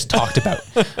I just talked about.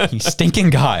 You stinking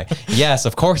guy. Yes,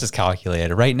 of course it's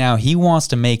calculated. Right now, he wants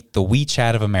to make the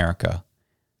WeChat of America.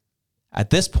 At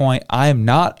this point, I am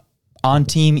not on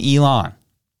team Elon.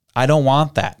 I don't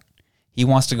want that. He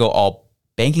wants to go all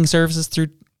banking services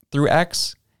through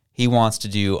X. He wants to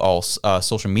do all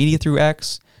social media through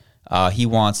X. He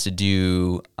wants to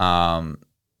do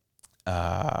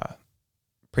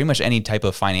pretty much any type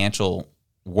of financial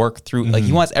work through,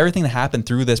 he wants everything to happen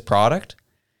through this product.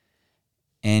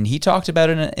 And he talked about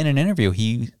it in an interview.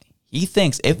 He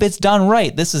thinks if it's done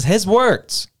right, this is his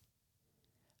words,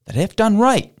 that if done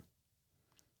right,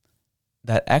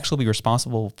 that X will be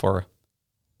responsible for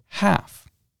half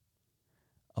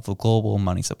of the global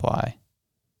money supply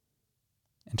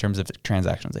in terms of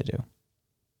transactions they do.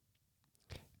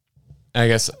 I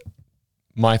guess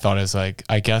my thought is I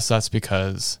guess that's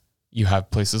because you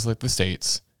have places like the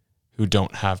States who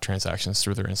don't have transactions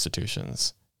through their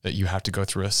institutions, that you have to go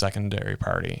through a secondary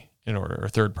party in order, or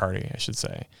third party, I should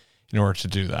say, in order to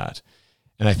do that.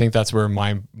 And I think that's where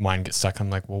my mind gets stuck. I'm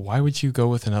like, well, why would you go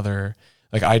with another,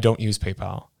 like, I don't use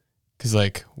PayPal. Because,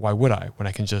 like, why would I when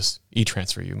I can just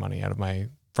e-transfer you money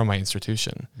from my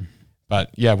institution? Mm-hmm. But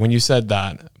yeah, when you said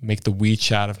that, make the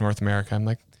WeChat of North America, I'm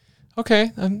like,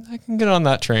 okay, I can get on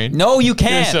that train. No, you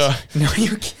can't. No,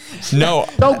 you can't. No,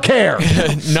 don't care.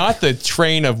 Not the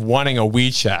train of wanting a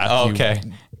WeChat. Oh, okay,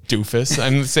 you doofus.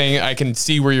 I'm saying I can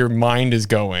see where your mind is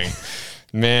going.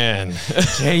 Man,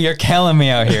 hey, you're killing me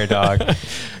out here, dog.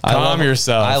 Calm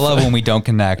yourself. I love when we don't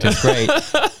connect. It's great.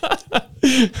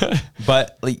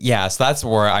 But yeah, so that's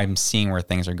where I'm seeing where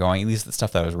things are going. At least the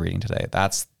stuff that I was reading today.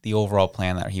 That's the overall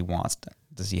plan that he wants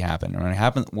to see happen. When it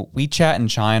happens, WeChat in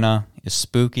China is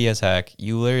spooky as heck.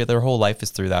 You literally, their whole life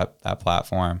is through that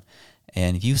platform.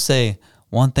 And if you say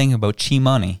one thing about Chi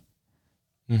money,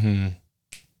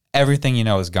 everything you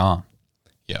know is gone.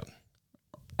 Yep.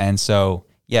 And so,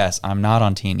 yes, I'm not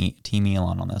on Team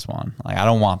Elon on this one. Like, I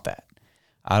don't want that.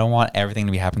 I don't want everything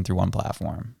to be happening through one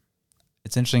platform.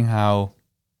 It's interesting how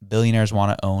billionaires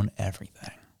want to own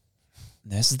everything.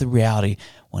 This is the reality.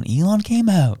 When Elon came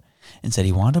out and said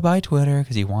he wanted to buy Twitter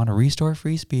because he wanted to restore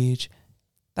free speech,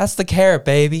 that's the carrot,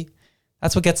 baby.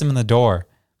 That's what gets him in the door.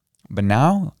 But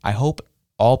now I hope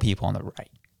all people on the right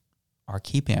are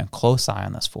keeping a close eye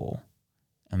on this fool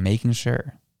and making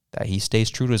sure that he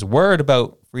stays true to his word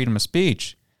about freedom of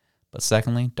speech. But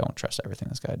secondly, don't trust everything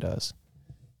this guy does.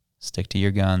 Stick to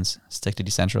your guns. Stick to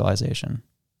decentralization.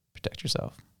 Protect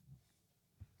yourself.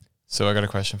 So I got a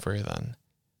question for you then.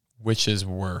 Which is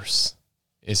worse?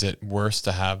 Is it worse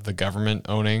to have the government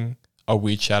owning a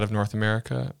WeChat of North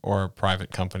America or a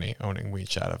private company owning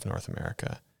WeChat of North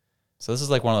America? So this is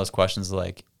like one of those questions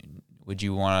like, would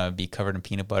you want to be covered in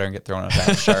peanut butter and get thrown in a vat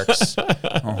of sharks?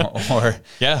 or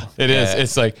yeah, it is.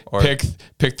 It's like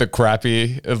pick the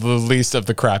crappy, the least of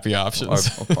the crappy options.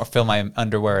 or fill my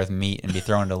underwear with meat and be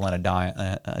thrown into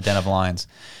a den of lions.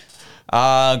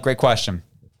 Great question.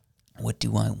 What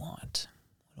do I want?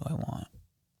 What do I want?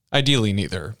 Ideally,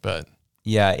 neither, but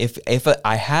yeah, if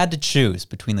I had to choose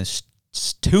between the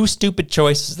two stupid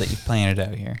choices that you planted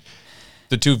out here,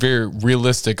 the two very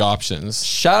realistic options.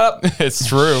 Shut up! It's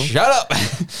true. Shut up!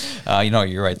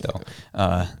 You're right though.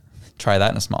 Try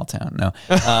that in a small town. No.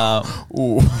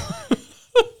 Ooh.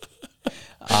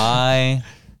 I'd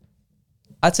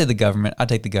say the government. I'd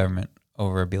take the government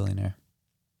over a billionaire.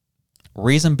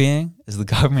 Reason being is the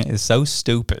government is so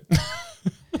stupid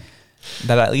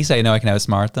that at least I know I can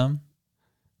outsmart them.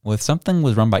 With something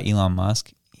was run by Elon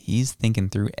Musk, he's thinking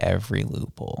through every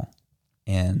loophole,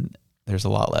 and there's a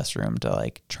lot less room to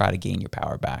like try to gain your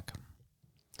power back.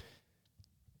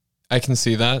 I can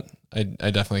see that. I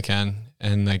definitely can.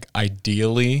 And like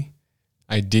ideally,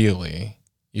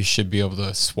 you should be able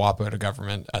to swap out a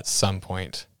government at some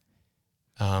point.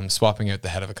 Swapping out the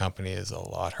head of a company is a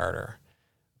lot harder.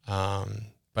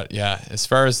 But yeah, as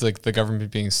far as like the government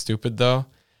being stupid though,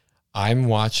 I'm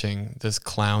watching this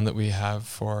clown that we have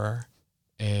for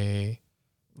a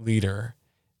leader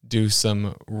do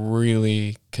some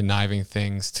really conniving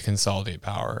things to consolidate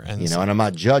power. And and I'm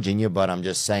not judging you, but I'm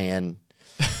just saying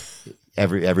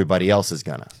everybody else is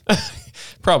gonna.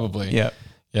 Probably. Yeah.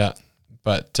 Yeah.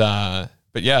 But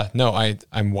yeah, no,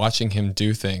 I'm watching him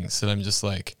do things that I'm just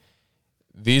like,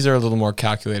 these are a little more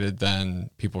calculated than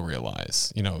people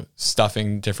realize,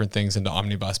 stuffing different things into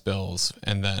omnibus bills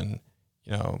and then,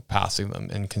 passing them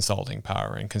and consolidating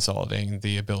power and consolidating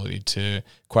the ability to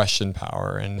question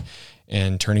power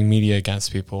and turning media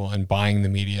against people and buying the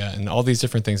media and all these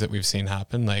different things that we've seen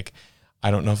happen. Like,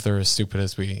 I don't know if they're as stupid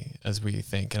as we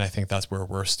think. And I think that's where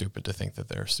we're stupid to think that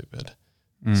they're stupid.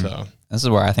 So this is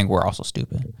where I think we're also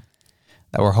stupid,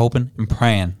 that we're hoping and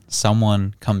praying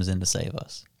someone comes in to save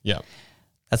us. Yeah.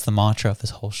 That's the mantra of this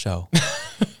whole show.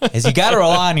 Is you got to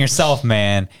rely on yourself,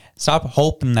 man. Stop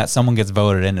hoping that someone gets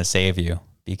voted in to save you,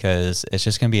 because it's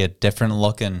just going to be a different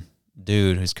looking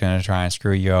dude who's going to try and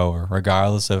screw you over,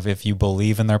 regardless of if you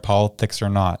believe in their politics or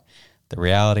not. The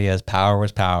reality is power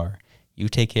is power. You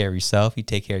take care of yourself, you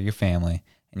take care of your family,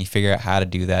 and you figure out how to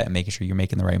do that and making sure you're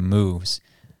making the right moves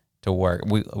to work.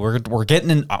 We're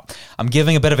getting in. I'm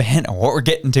giving a bit of a hint of what we're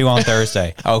getting to on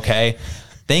Thursday. Okay.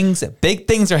 Big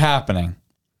things are happening.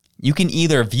 You can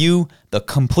either view the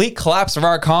complete collapse of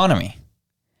our economy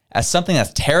as something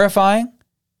that's terrifying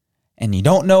and you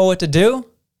don't know what to do,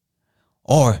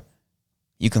 or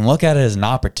you can look at it as an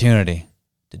opportunity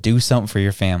to do something for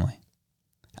your family.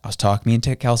 Me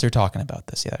and Kelsey were talking about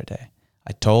this the other day.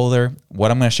 I told her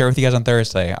what I'm going to share with you guys on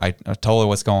Thursday. I told her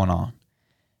what's going on.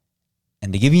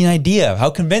 And to give you an idea of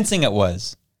how convincing it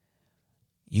was,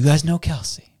 you guys know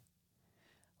Kelsey.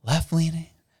 Left-leaning,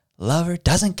 lover,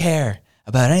 doesn't care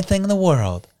about anything in the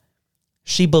world.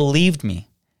 She believed me.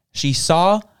 She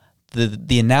saw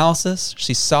the analysis.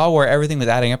 She saw where everything was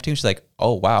adding up to. She's like,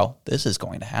 oh, wow, this is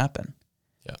going to happen.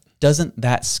 Yeah. Doesn't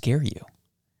that scare you?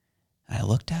 And I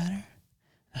looked at her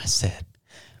and I said,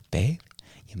 babe,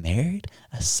 you married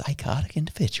a psychotic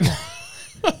individual.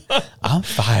 I'm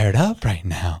fired up right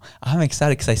now. I'm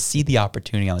excited because I see the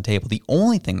opportunity on the table. The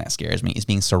only thing that scares me is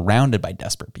being surrounded by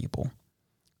desperate people.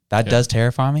 That does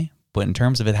terrify me. But in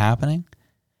terms of it happening,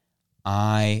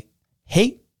 I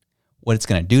hate what it's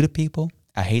going to do to people.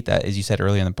 I hate that, as you said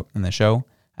earlier in the show,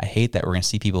 I hate that we're going to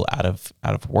see people out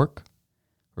of work.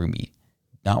 We're going to be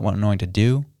not knowing to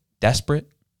do, desperate.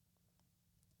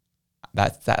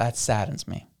 That saddens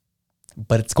me.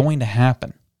 But it's going to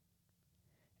happen.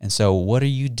 And so what are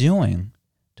you doing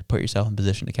to put yourself in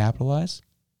position to capitalize?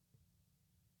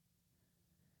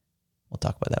 We'll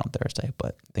talk about that on Thursday,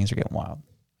 but things are getting wild.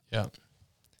 Yeah.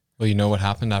 Well, you know what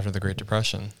happened after the Great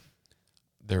Depression?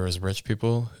 There was rich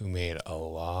people who made a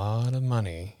lot of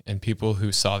money and people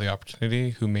who saw the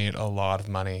opportunity who made a lot of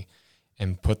money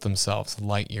and put themselves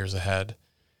light years ahead.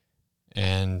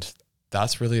 And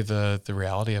that's really the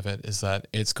reality of it, is that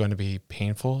it's going to be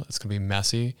painful. It's going to be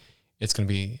messy. It's going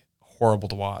to be horrible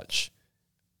to watch.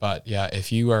 But yeah,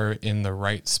 if you are in the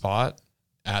right spot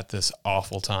at this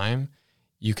awful time,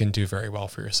 you can do very well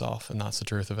for yourself. And that's the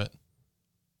truth of it.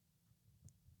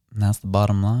 And that's the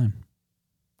bottom line.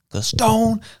 The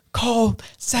Stone Cold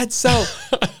said so.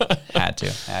 Had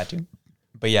to.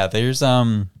 But yeah, there's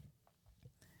wow,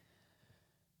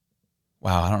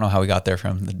 I don't know how we got there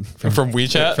from WeChat. From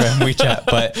WeChat,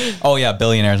 but oh yeah,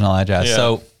 billionaires and all that jazz. Yeah.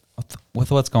 So with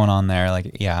what's going on there,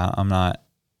 like I'm not.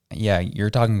 Yeah, you're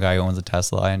talking guy who owns a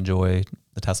Tesla. I enjoy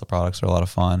the Tesla products; they're a lot of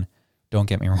fun. Don't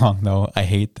get me wrong, though. I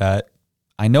hate that.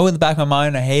 I know in the back of my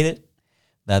mind, I hate it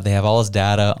that they have all this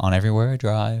data on everywhere I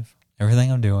drive,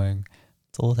 everything I'm doing.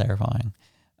 It's a little terrifying,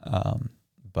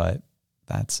 but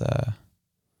that's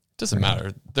doesn't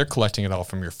matter. They're collecting it all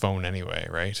from your phone anyway,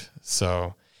 right?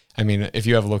 So, I mean, if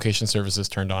you have location services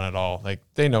turned on at all, like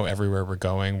they know everywhere we're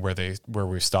going, where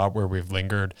we've stopped, where we've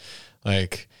lingered.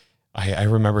 Like, I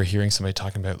remember hearing somebody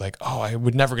talking about like, oh, I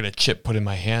would never get a chip put in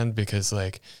my hand because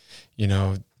like, you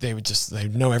know, they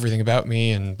know everything about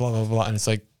me and blah, blah, blah. And it's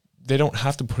like, they don't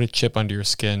have to put a chip under your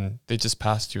skin. They just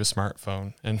passed you a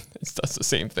smartphone and it does the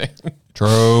same thing.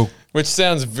 true. Which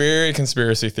sounds very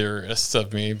conspiracy theorist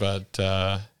of me, but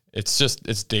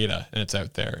it's data and it's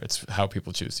out there. It's how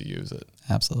people choose to use it.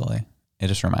 Absolutely. It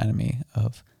just reminded me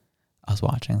of I was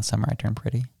watching The Summer I Turned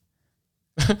Pretty.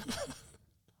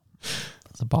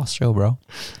 It's a boss show, bro.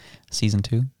 Season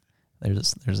 2.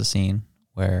 There's a scene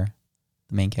where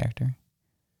the main character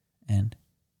and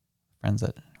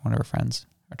one of her friends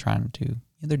are trying to,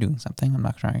 they're doing something. I'm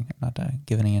not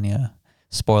giving any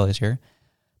spoilers here,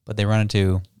 but they run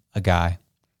into a guy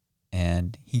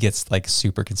and he gets like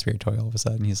super conspiratorial all of a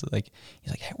sudden. He's like,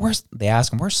 hey, they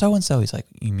ask him, where's so-and-so? He's like,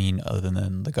 you mean other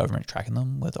than the government tracking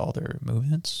them with all their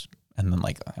movements? And then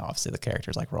like, obviously the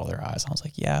characters like roll their eyes. I was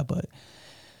like, yeah, but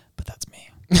that's me.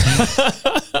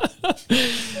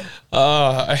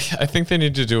 I think they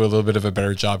need to do a little bit of a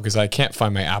better job because I can't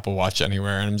find my Apple Watch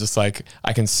anywhere. And I'm just like,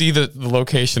 I can see that the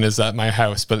location is at my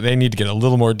house, but they need to get a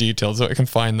little more detailed so I can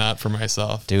find that for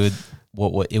myself. Dude,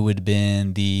 what it would have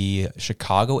been the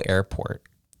Chicago airport.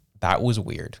 That was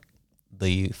weird.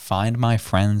 The Find My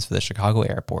Friends for the Chicago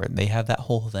airport. They have that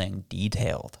whole thing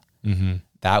detailed. Mm-hmm.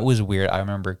 That was weird. I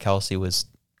remember Kelsey was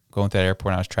going to that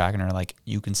airport and I was tracking her. Like,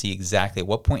 you can see exactly at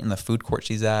what point in the food court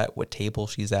she's at, what table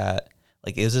she's at.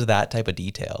 Like, is it that type of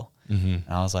detail? Mm-hmm. And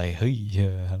I was like, hey,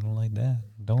 yeah, I don't like that.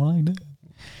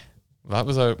 That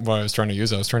was what I was trying to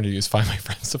use. I was trying to use Find My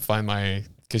Friends to find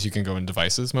because you can go in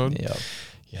devices mode. Yep.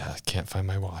 Yeah, I can't find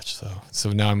my watch.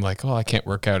 So now I'm like, oh, I can't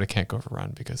work out. I can't go for a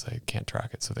run because I can't track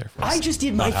it. So therefore, I just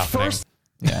did my first.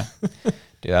 Yeah.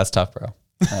 Dude, that's tough, bro.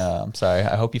 I'm sorry.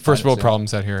 I hope you first world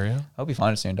problems out here. Yeah. I hope you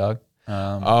find it soon, dog.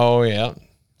 Oh yeah.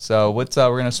 So we're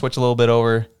gonna switch a little bit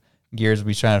over gears.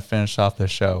 We're trying to finish off the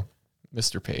show.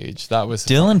 Mr. Page, that was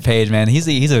Dylan Page, man. He's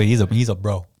a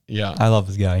bro. Yeah, I love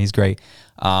this guy. He's great.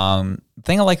 The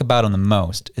thing I like about him the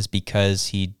most is because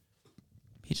he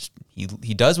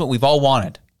does what we've all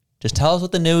wanted. Just tell us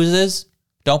what the news is.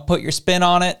 Don't put your spin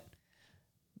on it.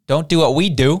 Don't do what we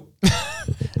do,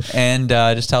 and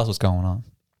just tell us what's going on.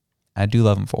 I do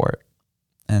love him for it,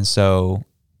 and so.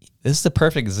 This is the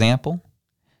perfect example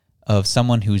of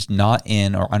someone who's not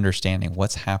in or understanding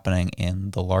what's happening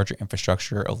in the larger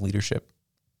infrastructure of leadership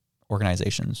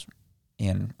organizations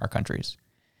in our countries.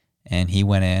 And he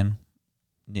went in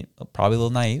probably a little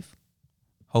naive,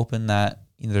 hoping that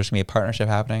there's gonna be a partnership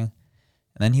happening,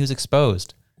 and then he was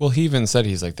exposed. Well, he even said,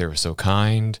 he's like, they were so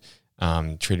kind,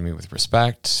 treated me with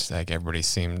respect, like everybody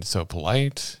seemed so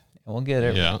polite. And we'll get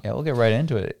it. Yeah. We'll get right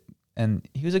into it. And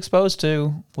he was exposed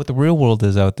to what the real world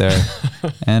is out there,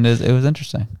 and it was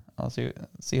interesting. I'll see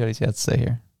what he has to say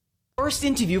here. First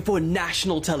interview for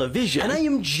national television, and I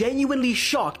am genuinely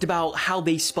shocked about how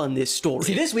they spun this story.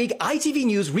 See, this week, ITV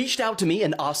News reached out to me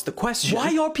and asked the question,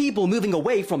 why are people moving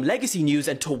away from legacy news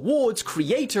and towards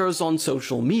creators on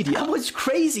social media? And what's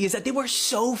crazy is that they were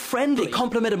so friendly. They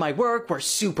complimented my work, were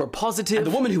super positive, and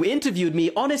the woman who interviewed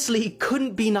me honestly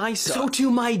couldn't be nicer. So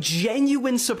to my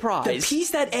genuine surprise, the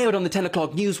piece that aired on the 10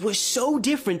 o'clock news was so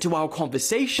different to our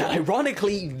conversation.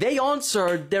 Ironically, they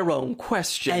answered their own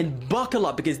question. And buckle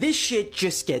up, because this shit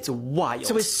just gets wild.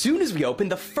 So as soon as we open,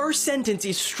 the first sentence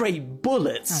is straight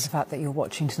bullets. Now, the fact that you're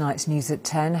watching tonight's news at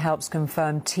 10 helps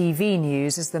confirm TV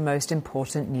news is the most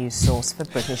important news source for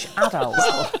British adults.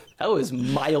 Well, that was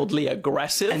mildly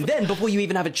aggressive. And then, before you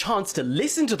even have a chance to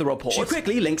listen to the report, she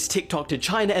quickly links TikTok to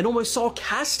China and almost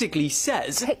sarcastically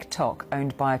says, TikTok,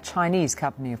 owned by a Chinese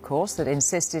company, of course, that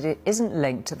insisted it isn't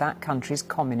linked to that country's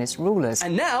communist rulers.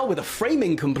 And now, with a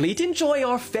framing complete, enjoy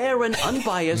our fair and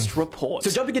unbiased report.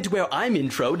 So jumping into where I'm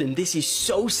introed, and this is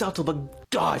so subtle, but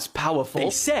God, it's powerful. They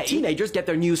say teenagers get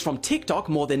their news from TikTok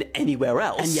more than anywhere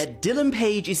else. And yet Dylan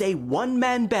Page is a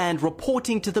one-man band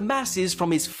reporting to the masses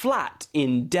from his flat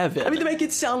in Devon. I mean, they make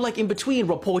it sound like in between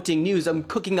reporting news, I'm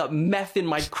cooking up meth in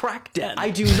my crack den. I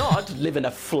do not live in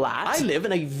a flat. I live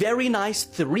in a very nice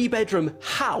 3-bedroom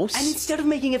house. And instead of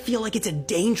making it feel like it's a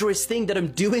dangerous thing that I'm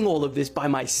doing all of this by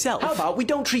myself, how about we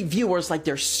don't treat viewers like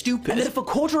they're stupid? And that if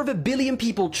 250 million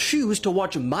people choose to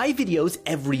watch my videos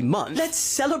every month, let's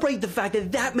celebrate the fact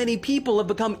that many people have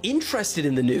become interested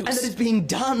in the news, and that it's being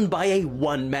done by a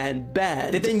one-man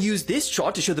band. They then use this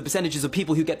chart to show the percentages of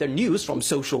people who get their news from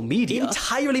social media,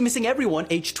 entirely missing everyone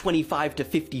aged 25 to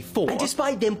 54. And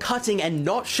despite them cutting and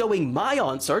not showing my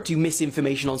answer to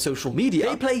misinformation on social media,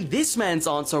 they play this man's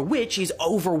answer, which is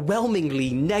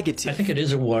overwhelmingly negative. I think it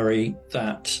is a worry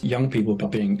that young people are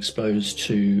being exposed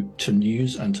to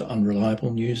news and to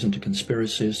unreliable news and to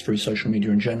conspiracies through social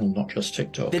media in general, not just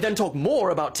TikTok. They then talk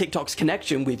more about TikTok's connection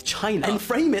with China and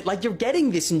frame it like you're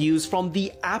getting this news from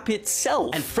the app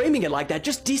itself. And framing it like that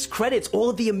just discredits all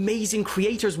of the amazing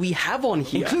creators we have on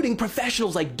here, including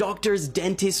professionals like doctors,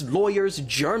 dentists, lawyers,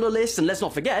 journalists, and let's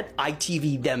not forget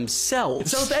ITV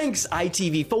themselves. So thanks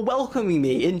ITV for welcoming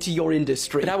me into your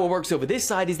industry. And how it works over this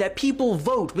side is that people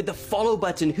vote with the follow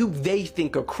button who they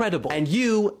think are credible, and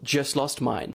you just lost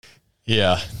mine.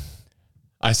 Yeah,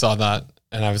 I saw that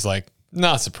and I was like,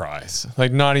 not surprised.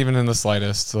 Like, not even in the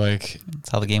slightest. Like, That's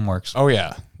how the game works. oh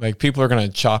yeah, like people are going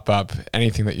to chop up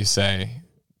anything that you say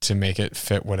to make it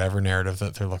fit whatever narrative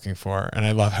that they're looking for. And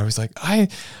I love how he's like, I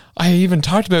even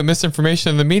talked about misinformation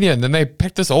in the media, and then they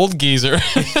picked this old geezer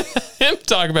him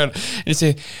talk about it. And you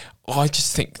say, I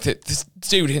just think that the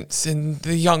students and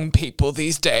the young people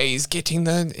these days getting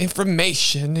the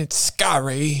information, it's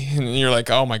scary. And you're like,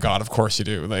 oh my God, of course you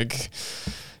do. Like,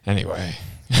 anyway.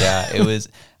 Yeah, it was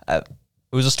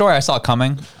a story I saw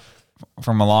coming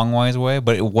from a long ways away,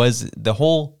 but it was the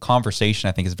whole conversation.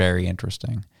 I think is very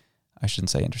interesting. I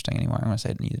shouldn't say interesting anymore. I'm going to say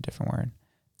it need a different word.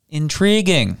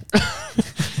 Intriguing.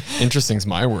 Interesting's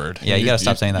my word. Yeah, you got to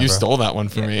stop saying that. You bro. stole that one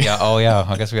from me. Yeah. Oh yeah.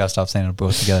 I guess we got to stop saying it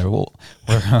both together.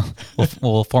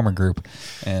 We'll form a group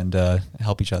and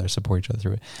help each other, support each other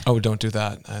through it. Oh, don't do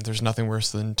that. There's nothing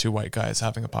worse than two white guys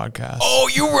having a podcast. Oh,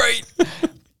 you're right.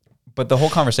 But the whole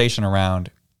conversation around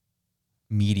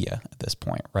media at this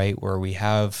point, right, where we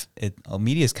have it,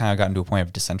 media's kind of gotten to a point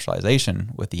of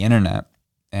decentralization with the internet,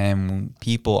 and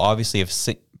people obviously have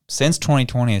since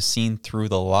 2020 have seen through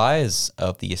the lies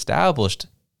of the established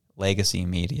legacy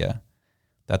media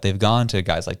that they've gone to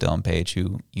guys like Dylan Page,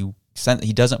 who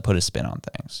he doesn't put a spin on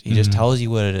things. He just tells you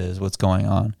what it is, what's going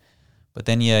on. But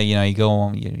then you go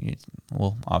on.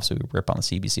 Well, obviously we rip on the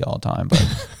CBC all the time,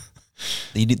 but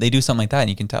they do something like that, and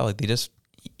you can tell like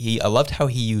I loved how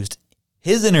he used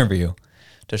his interview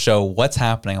to show what's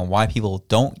happening and why people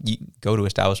don't go to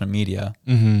establishment media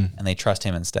and they trust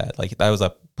him instead. Like that was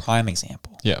a prime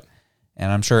example. Yeah.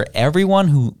 And I'm sure everyone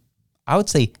who, I would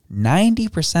say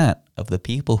 90% of the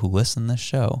people who listen to this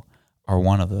show are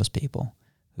one of those people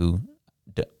who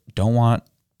don't want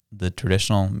the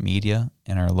traditional media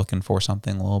and are looking for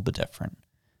something a little bit different.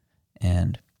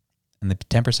 And the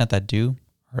 10% that do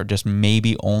are just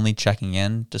maybe only checking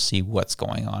in to see what's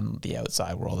going on in the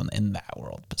outside world and in that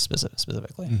world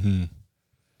specifically.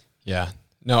 Yeah.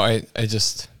 No, I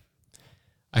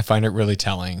I find it really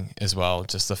telling as well,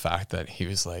 just the fact that he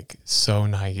was like so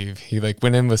naive. He like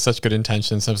went in with such good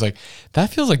intentions. I was like, that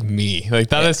feels like me. Like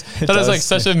that is like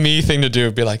such a me thing to do.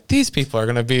 Be like, these people are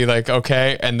gonna be like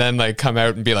okay, and then like come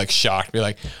out and be like shocked, be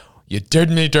like, you did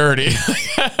me dirty.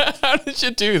 How did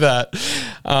you do that?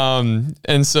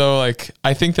 And so like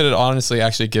I think that it honestly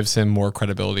actually gives him more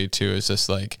credibility too. It's just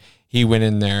like he went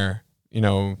in there, you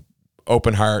know,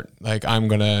 open heart, like I'm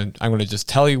gonna just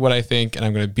tell you what I think, and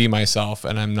I'm gonna be myself,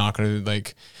 and I'm not gonna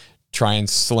like try and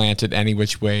slant it any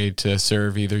which way to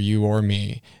serve either you or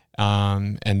me.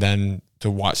 And then to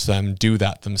watch them do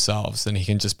that themselves, then he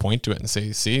can just point to it and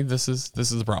say, see, this is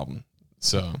the problem.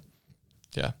 So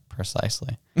yeah,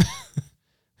 precisely.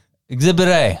 Exhibit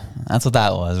A, that's what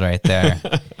that was right there.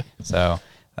 So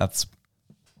that's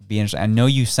be interesting. I know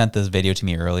you sent this video to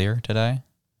me earlier today.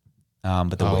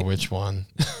 But which one?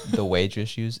 The wage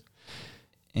issues.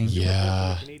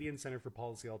 Yeah. The Canadian Center for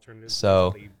Policy Alternatives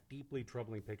So a deeply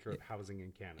troubling picture of housing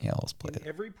in Canada. Yeah, let's play in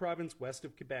every province west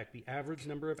of Quebec, the average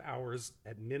number of hours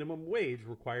at minimum wage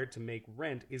required to make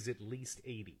rent is at least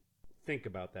 80. Think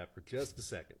about that for just a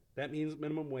second. That means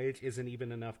minimum wage isn't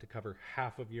even enough to cover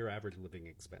half of your average living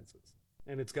expenses.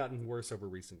 And it's gotten worse over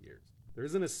recent years. There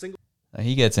isn't a single...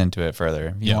 He gets into it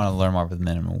further. If you want to learn more about the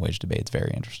minimum wage debate, it's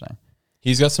very interesting.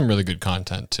 He's got some really good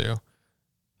content too.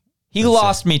 He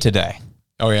lost me today.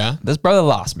 Oh yeah? This brother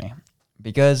lost me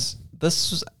because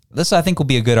this I think will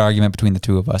be a good argument between the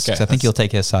two of us. Because I think you'll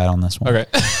take his side on this one. Okay.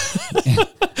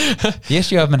 The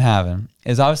issue I've been having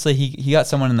is obviously he got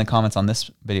someone in the comments on this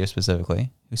video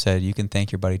specifically who said, you can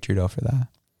thank your buddy Trudeau for that.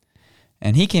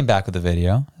 And he came back with a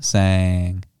video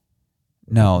saying,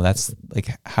 no, that's like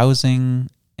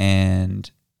housing and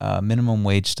minimum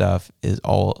wage stuff is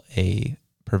all a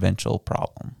provincial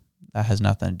problem. That has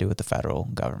nothing to do with the federal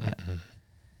government. Mm-hmm.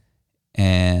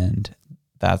 And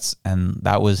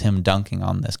that was him dunking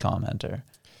on this commenter.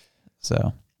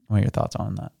 So what are your thoughts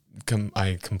on that?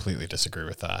 I completely disagree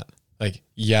with that. Like,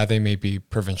 yeah, they may be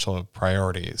provincial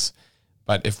priorities,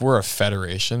 but if we're a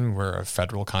federation, we're a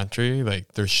federal country,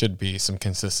 like there should be some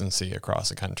consistency across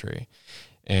the country.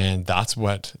 And that's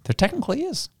what there technically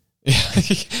is.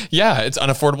 Yeah, it's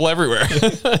unaffordable everywhere.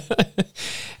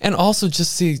 And also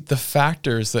just see the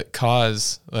factors that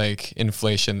cause like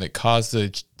inflation, that cause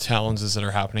the challenges that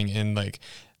are happening in like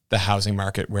the housing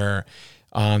market, where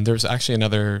there's actually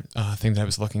another thing that I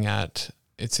was looking at.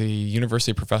 It's a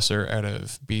university professor out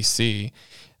of BC.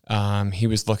 He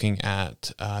was looking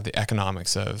at the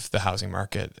economics of the housing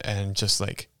market and just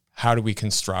like, how do we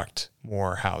construct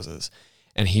more houses?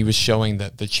 And he was showing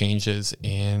that the changes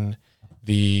in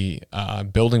the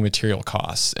building material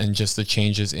costs and just the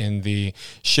changes in the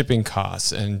shipping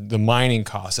costs and the mining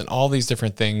costs and all these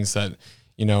different things that,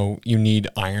 you know, you need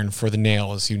iron for the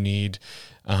nails, you need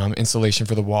insulation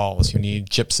for the walls, you need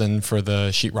gypsum for the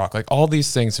sheetrock. Like all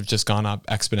these things have just gone up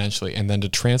exponentially. And then to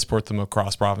transport them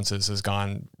across provinces has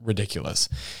gone ridiculous.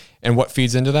 And what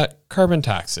feeds into that? Carbon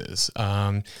taxes,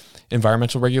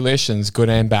 environmental regulations, good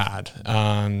and bad.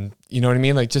 You know what I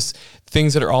mean? Like just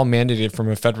things that are all mandated from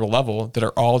a federal level that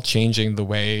are all changing the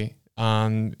way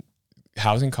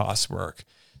housing costs work.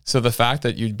 So the fact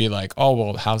that you'd be like, oh,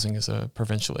 well, housing is a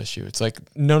provincial issue. It's like,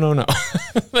 no.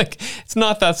 Like, it's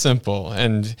not that simple.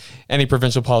 And any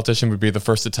provincial politician would be the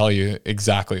first to tell you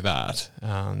exactly that.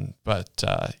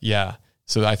 Yeah,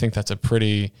 so I think that's a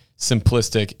pretty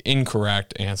simplistic,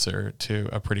 incorrect answer to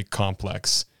a pretty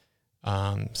complex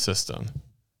system.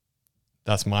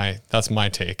 That's my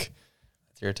take.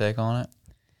 That's your take on it?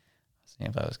 See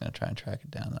if I was going to try and track it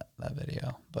down that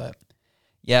video, but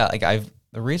yeah, like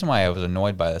the reason why I was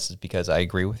annoyed by this is because I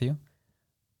agree with you.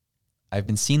 I've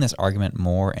been seeing this argument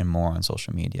more and more on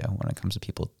social media when it comes to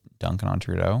people dunking on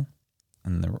Trudeau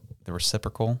and the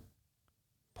reciprocal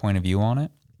point of view on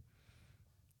it.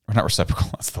 Or not reciprocal,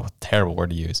 that's the terrible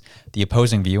word to use. The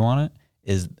opposing view on it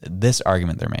is this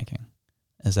argument they're making.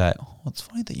 Is that, oh, it's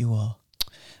funny that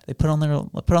they put on their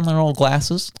little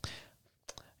glasses.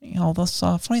 You know, that's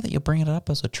funny that you bring it up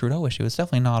as a Trudeau issue. It's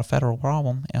definitely not a federal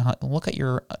problem. Look at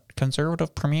your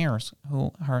conservative premiers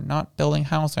who are not building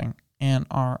housing and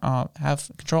are have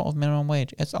control of minimum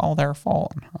wage. It's all their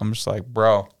fault. I'm just like,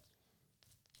 bro.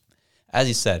 As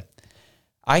you said,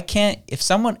 I can't. If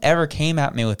someone ever came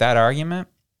at me with that argument,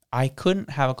 I couldn't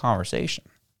have a conversation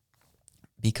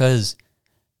because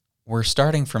we're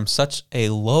starting from such a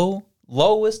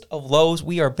lowest of lows.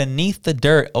 We are beneath the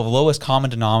dirt of lowest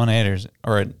common denominators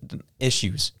or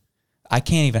issues. I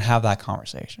can't even have that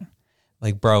conversation.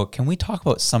 Like, bro, can we talk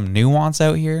about some nuance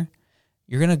out here?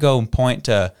 You're going to go and point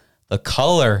to the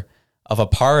color of a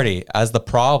party as the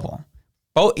problem.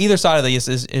 Either side of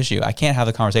this issue, I can't have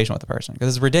the conversation with the person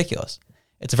because it's ridiculous.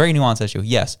 It's a very nuanced issue.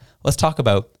 Yes, let's talk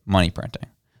about money printing.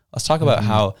 Let's talk about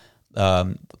how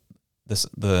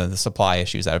the supply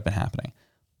issues that have been happening.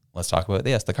 Let's talk about,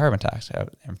 yes, the carbon tax.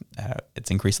 It's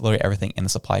increased literally everything in the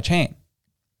supply chain.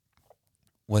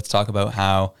 Let's talk about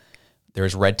how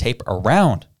there's red tape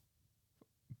around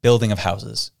building of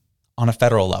houses on a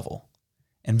federal level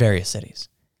in various cities.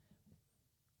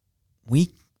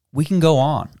 We can go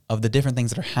on of the different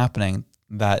things that are happening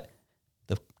that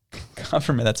the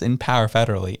government that's in power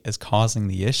federally is causing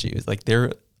the issues. Like, they're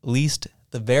at least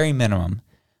the very minimum,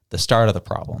 the start of the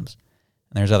problems.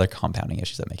 And there's other compounding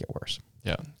issues that make it worse.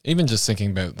 Yeah. Even just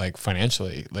thinking about like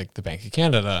financially, like the Bank of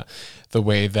Canada, the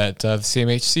way that the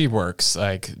CMHC works,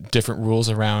 like different rules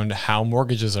around how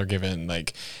mortgages are given,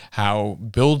 like how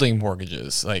building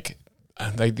mortgages, like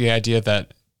the idea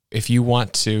that if you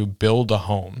want to build a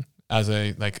home as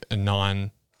a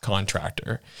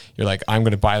non-contractor, you're like, I'm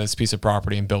going to buy this piece of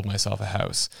property and build myself a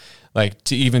house. Like,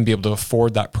 to even be able to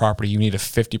afford that property, you need a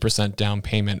 50% down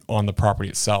payment on the property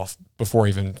itself before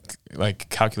even like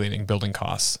calculating building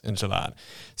costs into that.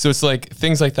 So it's like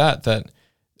things like that that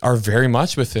are very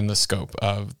much within the scope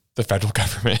of the federal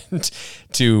government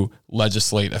to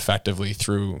legislate effectively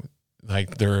through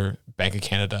like their Bank of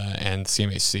Canada and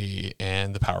CMHC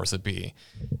and the powers that be.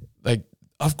 Like,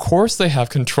 of course they have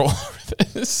control over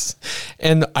this.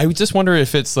 And I just wonder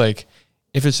if it's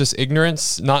just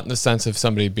ignorance, not in the sense of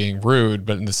somebody being rude,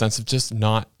 but in the sense of just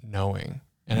not knowing.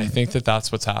 And I think that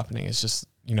that's what's happening. It's just,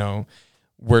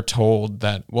 we're told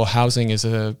that, well, housing is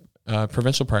a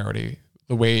provincial priority.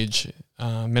 The wage,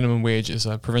 minimum wage is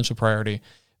a provincial priority.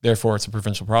 Therefore, it's a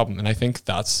provincial problem. And I think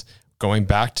that's going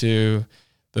back to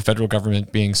the federal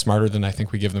government being smarter than I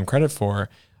think we give them credit for.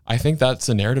 I think that's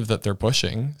a narrative that they're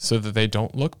pushing so that they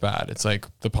don't look bad. It's like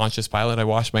the Pontius Pilate, I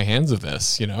wash my hands of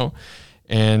this,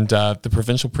 And the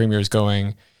provincial premier is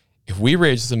going, if we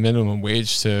raise the minimum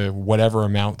wage to whatever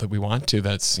amount that we want to,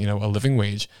 that's, a living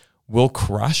wage, we'll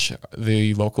crush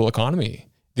the local economy.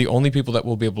 The only people that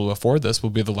will be able to afford this will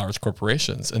be the large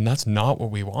corporations. And that's not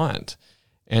what we want.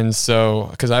 And so,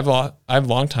 because I've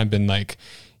long time been like,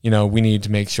 we need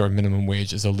to make sure minimum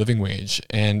wage is a living wage.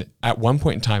 And at one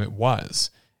point in time it was.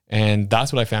 And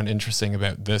that's what I found interesting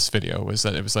about this video, was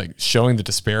that it was like showing the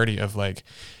disparity of like,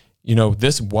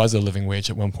 this was a living wage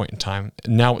at one point in time.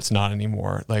 Now it's not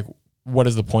anymore. Like, what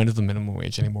is the point of the minimum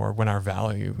wage anymore when our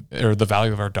value, or the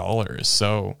value of our dollar, is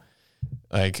so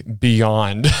like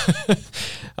beyond,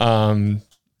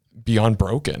 beyond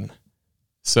broken.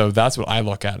 So that's what I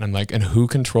look at. And I'm like, and who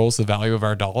controls the value of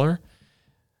our dollar?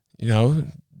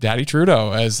 Daddy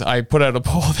Trudeau, as I put out a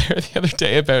poll there the other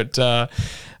day about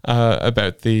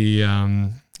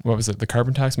the, what was it? The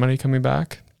carbon tax money coming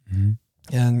back. Mm-hmm.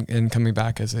 And coming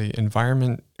back as a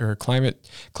environment or climate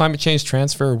change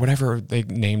transfer, or whatever they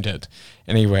named it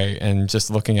anyway, and just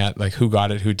looking at like who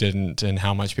got it, who didn't, and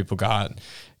how much people got,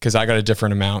 because I got a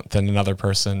different amount than another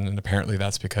person, and apparently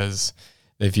that's because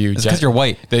they view because you're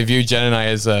white. They view Jen and I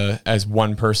as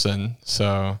one person.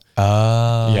 So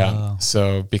yeah,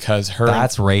 so because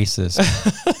that's racist.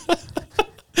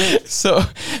 So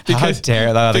because how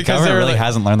dare that? The government really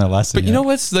hasn't learned their lesson. But you know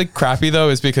what's like crappy though,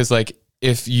 is because like,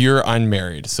 if you're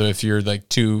unmarried, so if you're like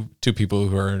two people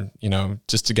who are,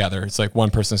 just together, it's like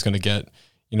one person's going to get,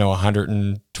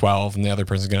 112 and the other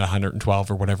person's going to get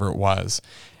 112 or whatever it was.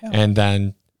 Yeah. And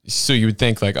then, so you would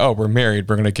think like, oh, we're married,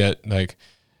 we're going to get like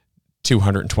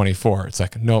 224. It's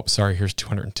like, nope, sorry, here's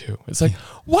 202. It's like,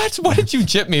 what did you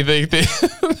jip me?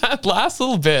 That last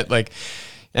little bit, like,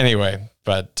 anyway,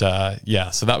 but yeah,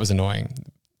 so that was annoying.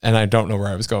 And I don't know where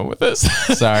I was going with this.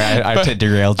 Sorry, I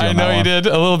derailed you. I know you did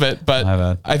a little bit,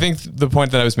 but I think the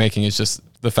point that I was making is just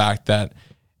the fact that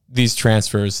these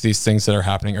transfers, these things that are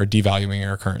happening, are devaluing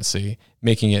our currency,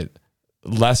 making it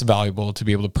less valuable to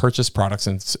be able to purchase products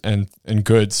and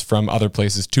goods from other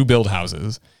places to build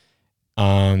houses.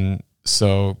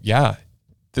 So yeah,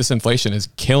 this inflation is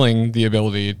killing the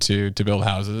ability to build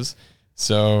houses.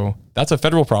 So that's a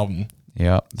federal problem.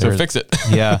 Yeah. So fix it.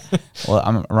 Yeah. Well,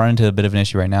 I'm running into a bit of an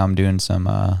issue right now. I'm doing some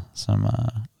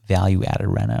value added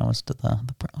renos to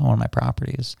one of my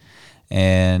properties,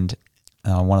 and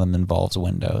one of them involves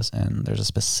windows. And there's a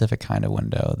specific kind of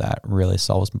window that really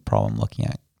solves the problem I'm looking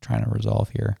at trying to resolve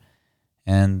here.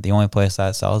 And the only place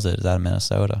that sells it is out of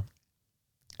Minnesota.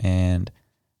 And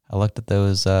I looked at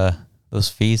those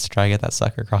fees to try to get that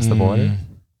sucker across the border.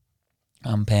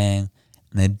 I'm paying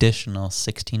an additional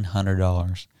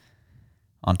 $1,600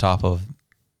 on top of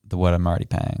what I'm already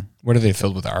paying. What are they,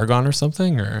 filled with argon or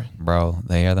something? Or bro,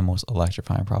 they are the most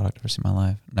electrifying product I've ever seen in my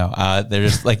life. No, they're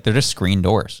just screen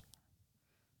doors.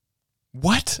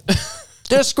 What?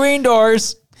 They're screen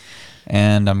doors.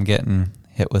 And I'm getting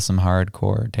hit with some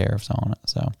hardcore tariffs on it.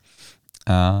 So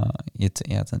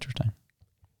it's interesting.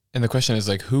 And the question is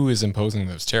like, who is imposing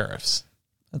those tariffs?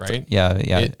 Right?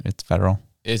 It's federal.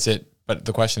 Is it? But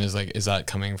the question is like, is that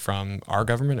coming from our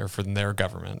government or from their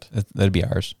government? That'd be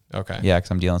ours. Okay. Yeah,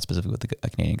 because I'm dealing specifically with the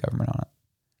Canadian government on it.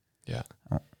 Yeah.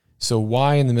 Oh. So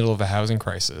why in the middle of a housing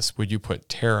crisis would you put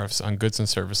tariffs on goods and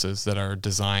services that are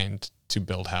designed to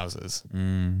build houses?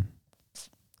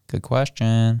 Good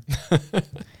question.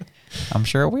 I'm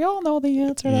sure we all know the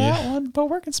answer to that one, but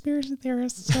we're conspiracy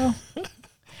theorists, so...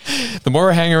 The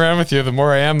more I hang around with you, the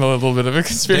more I am a little bit of a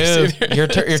conspiracy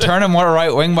theorist. You're turning more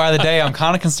right wing by the day. I'm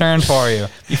kind of concerned for you.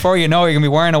 Before you know it, you're going to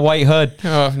be wearing a white hood.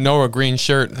 No, a green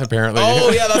shirt, apparently.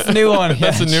 Oh, yeah, that's a new one.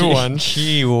 That's a new one.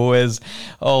 Gee whiz.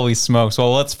 Holy smokes.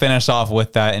 Well, let's finish off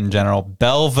with that in general.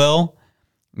 Belleville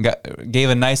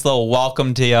gave a nice little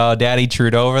welcome to Daddy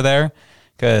Trudeau over there,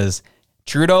 because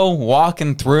Trudeau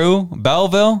walking through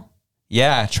Belleville,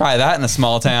 yeah, try that in a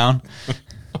small town.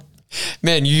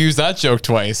 Man, you used that joke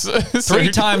twice. 3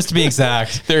 times to be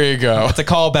exact. There you go. It's a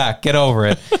callback. Get over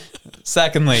it.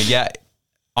 Secondly,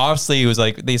 obviously it was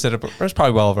like, they said there's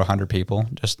probably well over 100 people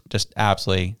just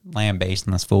absolutely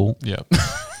lambasting this fool. Yeah.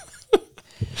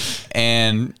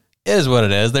 And it is what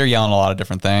it is. They're yelling a lot of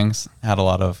different things. Had a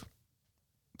lot of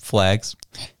flags.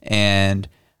 And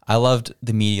I loved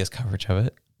the media's coverage of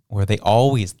it, where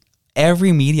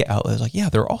every media outlet was like, yeah,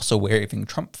 they're also waving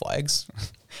Trump flags.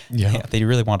 Yeah, they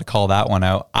really wanted to call that one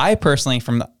out. I personally,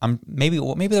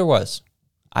 maybe there was.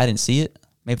 I didn't see it.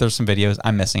 Maybe there's some videos.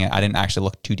 I'm missing it. I didn't actually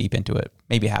look too deep into it.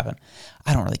 Maybe I haven't.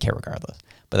 I don't really care regardless.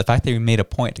 But the fact that we made a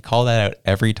point to call that out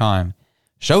every time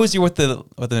shows you what the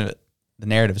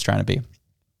narrative is trying to be.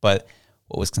 But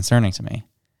what was concerning to me,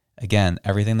 again,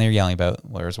 everything they're yelling about.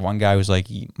 There's one guy who's like,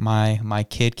 my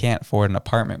kid can't afford an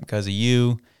apartment because of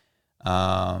you.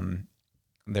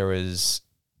 There was,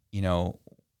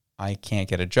 I can't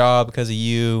get a job because of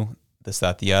you, this,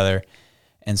 that, the other.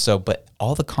 And so, but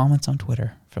all the comments on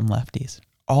Twitter from lefties,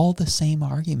 all the same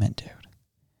argument, dude.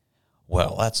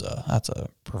 Well, that's a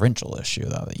provincial issue,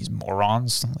 though. These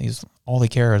morons, all they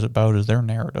care about is their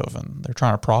narrative, and they're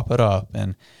trying to prop it up.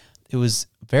 And it was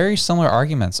very similar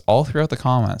arguments all throughout the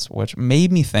comments, which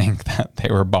made me think that they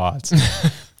were bots.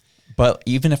 But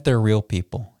even if they're real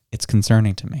people, it's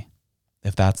concerning to me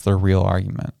if that's their real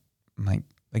argument. Like,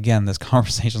 again, this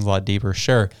conversation's a lot deeper.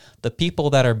 Sure, the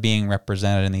people that are being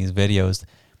represented in these videos,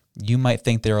 you might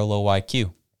think they're a low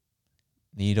IQ.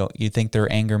 You think their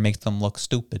anger makes them look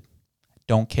stupid.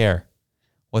 Don't care.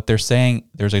 What they're saying,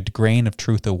 there's a grain of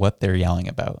truth of what they're yelling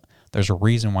about. There's a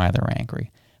reason why they're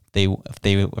angry. If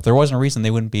there wasn't a reason,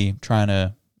 they wouldn't be trying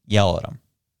to yell at them.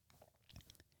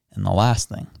 And the last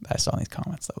thing that I saw in these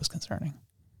comments that was concerning,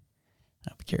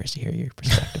 I'd be curious to hear your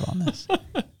perspective on this.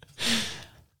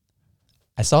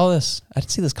 I saw this. I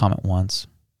didn't see this comment once,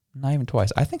 not even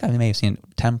twice. I think I may have seen it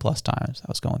 10 plus times. I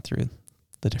was going through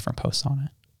the different posts on it.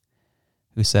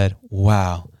 Who said,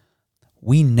 wow,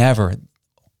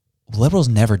 liberals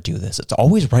never do this. It's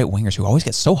always right wingers who always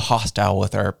get so hostile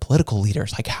with our political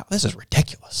leaders. Like, this is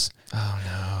ridiculous. Oh,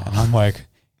 no. And I'm like,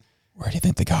 where do you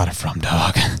think they got it from,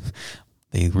 dog?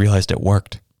 They realized it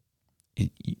worked.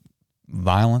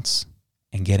 Violence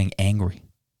and getting angry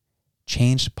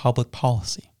changed public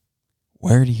policy.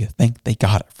 Where do you think they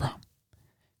got it from?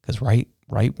 Because right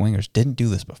wingers didn't do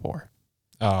this before.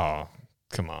 Oh,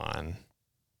 come on.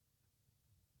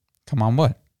 Come on,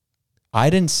 what? I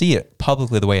didn't see it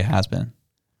publicly the way it has been.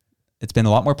 It's been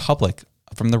a lot more public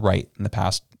from the right in the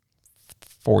past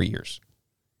 4 years.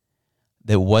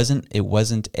 It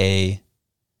wasn't a,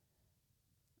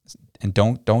 and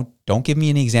don't give me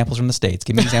any examples from the States.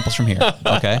 Give me examples from here.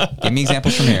 Okay? Give me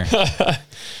examples from here.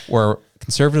 Where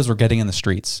conservatives were getting in the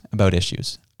streets about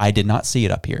issues. I did not see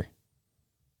it up here.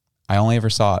 I only ever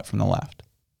saw it from the left.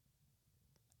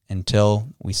 Until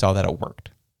we saw that it worked.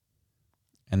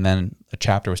 And then a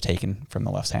chapter was taken from the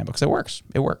left's handbook. So it works.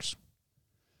 It works.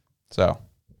 So,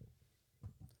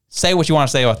 say what you want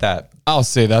to say about that. I'll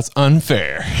say that's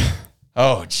unfair.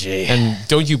 Oh, gee. And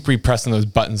don't you be pressing those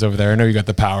buttons over there. I know you got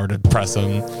the power to press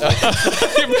them.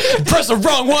 Press the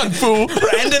wrong one, fool.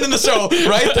 Ending in the show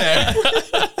right there.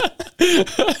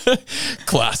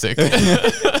 Classic.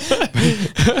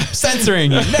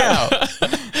 Censoring you now.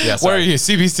 Yeah, where are you,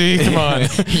 CBC? Come on.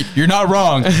 You're not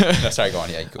wrong. No, sorry, go on.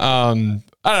 Yeah, go.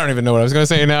 I don't even know what I was going to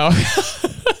say now.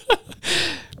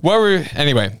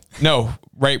 Anyway, no,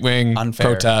 right-wing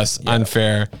protests,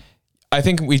 unfair. I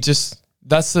think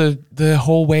that's the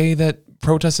whole way that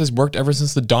protest has worked ever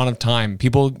since the dawn of time.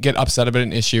 People get upset about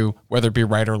an issue, whether it be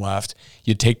right or left.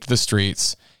 You take to the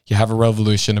streets, you have a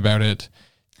revolution about it.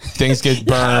 things get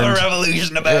burned. Have a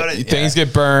revolution about it. Things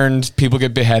get burned. People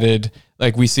get beheaded.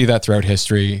 Like we see that throughout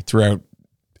history, throughout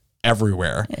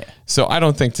everywhere. Yeah. So I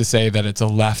don't think to say that it's a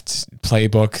left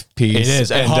playbook piece. It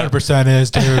is. 100%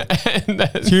 is, dude.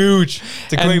 It's huge.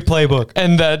 It's a great playbook.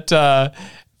 And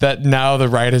that now the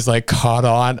right is like caught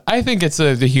on. I think it's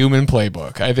the human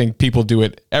playbook. I think people do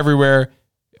it everywhere.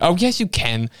 Oh, yes, you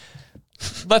can.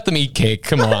 Let them eat cake.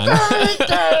 Come on.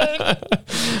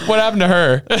 What happened to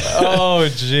her? Oh,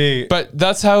 gee. But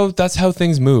that's how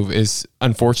things move. Is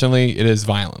unfortunately it is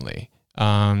violently.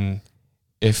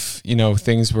 If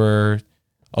things were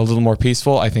a little more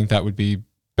peaceful, I think that would be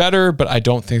better. But I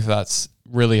don't think that's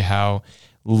really how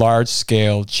large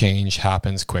scale change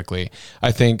happens quickly.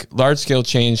 I think large scale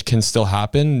change can still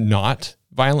happen, not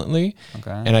violently.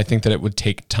 Okay. And I think that it would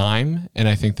take time, and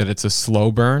I think that it's a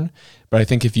slow burn. But I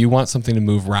think if you want something to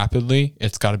move rapidly,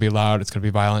 it's got to be loud, it's got to be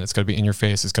violent, it's got to be in your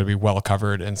face, it's got to be well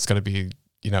covered, and it's got to be,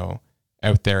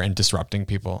 out there and disrupting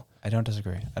people. I don't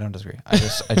disagree. I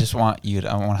just want you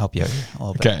to, I want to help you out here a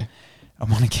little bit. Okay. I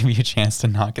want to give you a chance to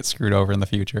not get screwed over in the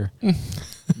future.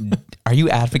 Are you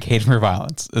advocating for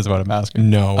violence is what I'm asking.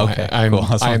 No, okay, I'm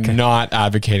cool. not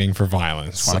advocating for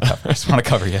violence. Just want to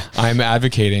cover you. I'm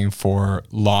advocating for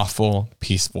lawful,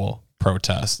 peaceful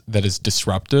protest that is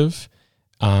disruptive,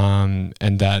 and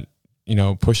that,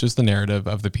 pushes the narrative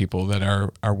of the people that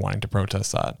are wanting to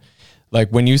protest that. Like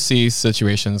when you see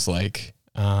situations like,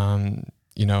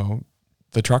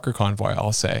 the trucker convoy,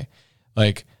 I'll say,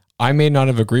 like, I may not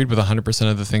have agreed with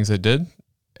 100% of the things they did,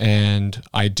 and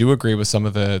I do agree with some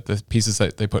of the pieces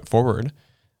that they put forward.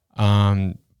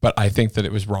 But I think that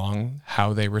it was wrong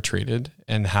how they were treated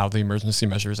and how the Emergency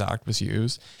Measures Act was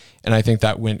used. And I think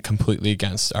that went completely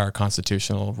against our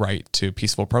constitutional right to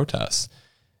peaceful protests.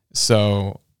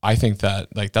 So I think that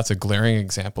that's a glaring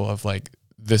example of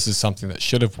this is something that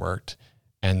should have worked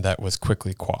and that was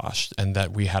quickly quashed, and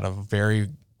that we had a very,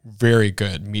 very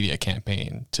good media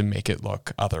campaign to make it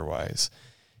look otherwise.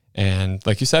 And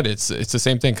like you said, it's the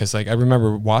same thing. Cause I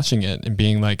remember watching it and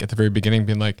being at the very beginning,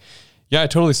 being like, yeah, I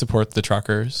totally support the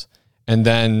truckers. And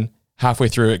then halfway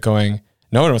through it going,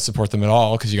 no, I don't support them at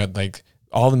all. Cause you got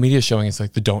all the media showing it's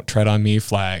the Don't Tread on Me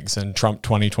flags and Trump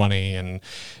 2020 and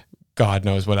God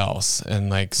knows what else.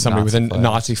 And somebody with a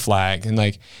Nazi flag.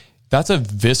 And that's a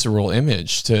visceral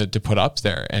image to put up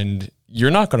there. And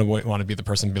you're not going to want to be the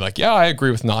person to be like, yeah, I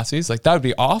agree with Nazis. That would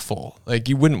be awful.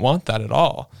 You wouldn't want that at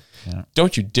all. Yeah.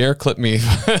 Don't you dare clip me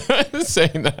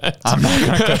saying that. I'm not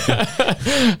going to clip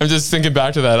you. I'm just thinking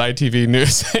back to that ITV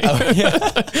news. Oh,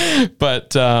 yeah.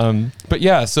 But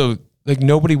yeah, so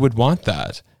nobody would want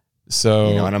that.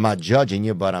 So, and I'm not judging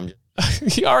you, but I'm.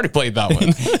 You already played that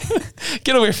one.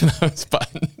 Get away from those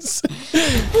buttons.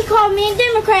 He called me a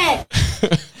Democrat.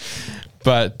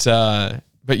 But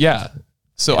yeah.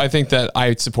 So I think that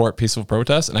I support peaceful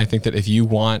protest, and I think that if you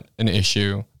want an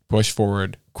issue pushed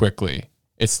forward quickly,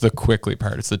 it's the quickly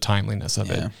part. It's the timeliness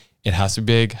of it. It has to be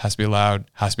big, has to be loud,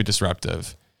 has to be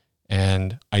disruptive,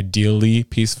 and ideally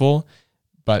peaceful.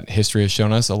 But history has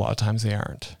shown us a lot of times they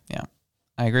aren't. Yeah,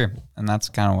 I agree, and that's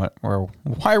kind of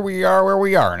why we are where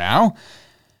we are now.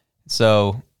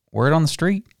 So word on the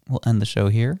street. We'll end the show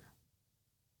here.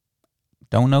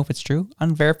 Don't know if it's true.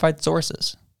 Unverified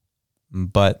sources,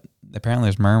 but apparently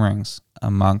there's murmurings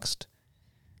amongst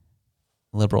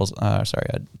Liberals,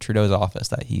 Trudeau's office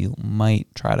that he might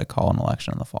try to call an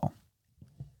election in the fall.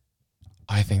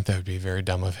 I think that would be very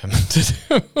dumb of him to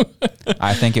do.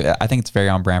 I think it's very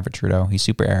on brand for Trudeau. He's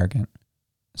super arrogant,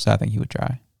 so I think he would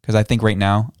try. Because I think right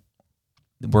now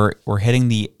we're hitting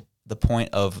the point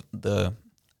of the.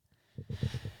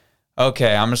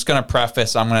 Okay, I'm just gonna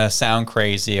preface. I'm gonna sound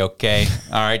crazy. Okay,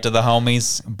 all right, to the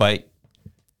homies, but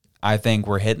I think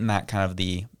we're hitting that kind of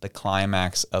the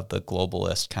climax of the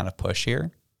globalist kind of push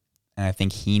here. And I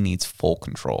think he needs full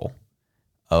control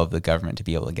of the government to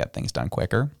be able to get things done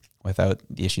quicker without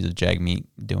the issues of Jagmeet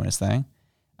doing his thing.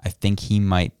 I think he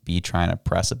might be trying to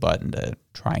press a button to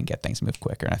try and get things moved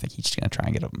quicker. And I think he's just going to try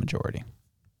and get a majority.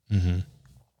 Mm-hmm.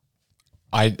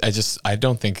 I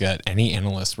don't think that any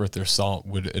analyst worth their salt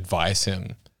would advise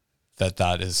him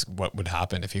that is what would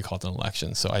happen if he called an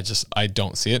election. So I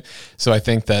don't see it. So I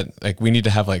think that we need to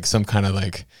have some kind of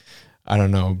I don't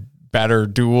know, better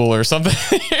duel or something.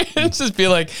 Just be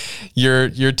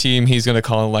your team, he's going to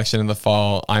call an election in the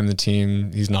fall. I'm the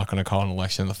team, he's not going to call an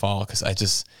election in the fall. Cause I'm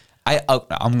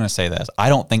going to say this. I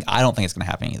don't think it's going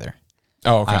to happen either.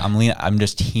 Oh, okay. I'm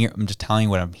just telling you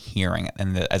what I'm hearing,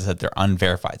 and as I said, they're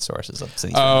unverified sources of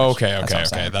these. Oh, okay.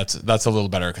 That's a little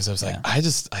better. Cause I was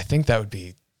I think that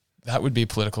would be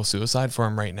political suicide for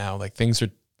him right now. Things are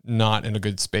not in a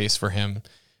good space for him.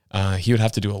 He would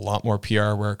have to do a lot more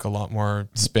PR work, a lot more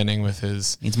spinning with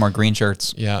his... Needs more green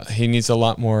shirts. Yeah, he needs a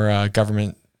lot more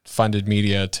government-funded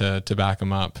media to back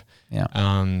him up. Yeah.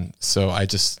 So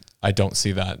I don't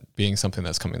see that being something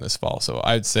that's coming this fall. So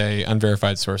I'd say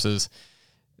unverified sources,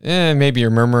 maybe you're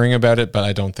murmuring about it, but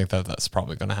I don't think that's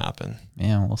probably going to happen.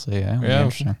 Yeah, we'll see. Yeah,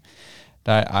 Yeah.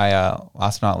 I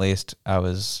last but not least,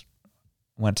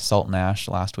 went to Salt and Ash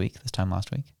this time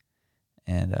last week,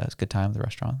 and it was a good time at the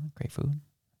restaurant, great food.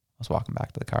 I was walking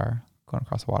back to the car, going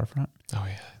across the waterfront. Oh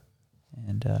yeah.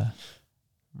 And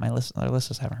our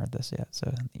listeners haven't heard this yet,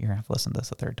 so you're gonna have to listen to this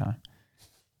the third time.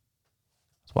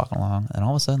 I was walking along, and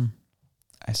all of a sudden,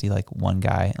 I see like one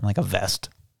guy in like a vest.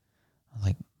 I was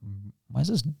like, why is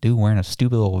this dude wearing a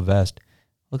stupid little vest?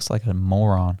 Looks like a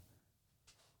moron.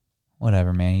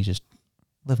 Whatever, man. He's just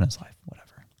living his life. Whatever.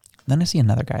 Then I see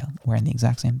another guy wearing the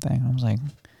exact same thing. I was like,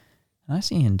 am I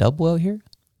seeing Dubwell here?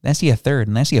 Then I see a third,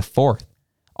 and then I see a fourth,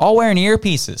 all wearing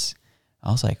earpieces.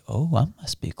 I was like, oh, I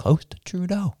must be close to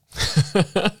Trudeau.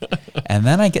 And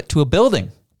then I get to a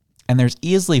building, and there's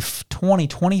easily 20,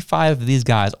 25 of these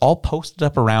guys all posted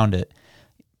up around it,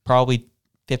 probably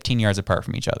 15 yards apart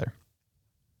from each other.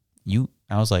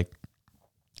 I was like,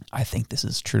 I think this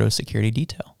is Trudeau's security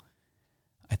detail.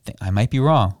 I might be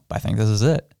wrong, but I think this is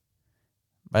it.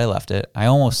 But I left it. I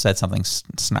almost said something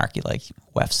snarky like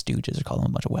Wef Stooges, or called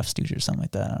them a bunch of Wef Stooges or something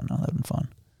like that. I don't know. That would have been fun.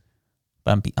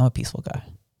 But I'm a peaceful guy.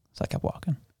 So I kept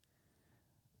walking.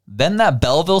 Then that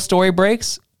Belleville story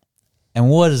breaks. And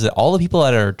what is it? All the people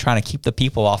that are trying to keep the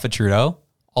people off of Trudeau,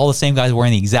 all the same guys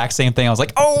wearing the exact same thing. I was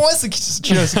like, oh, it was the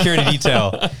Trudeau security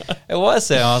detail. It was.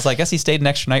 So I was like, I guess he stayed an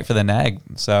extra night for the NAG.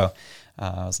 So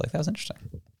I was like, that was interesting.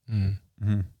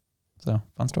 Mm-hmm. So,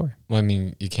 fun story. Well, I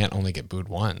mean, you can't only get booed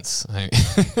once. You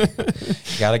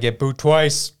got to get booed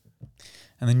twice.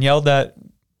 And then yelled at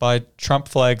by Trump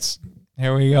flags.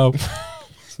 Here we go.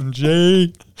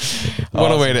 Jay.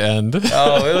 What a way to end.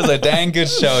 Oh, it was a dang good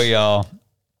show, y'all.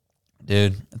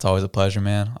 Dude, it's always a pleasure,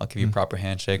 man. I'll give you a proper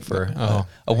handshake for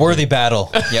a worthy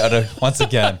battle. Yeah, once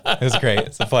again. It was great.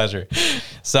 It's a pleasure.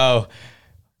 So,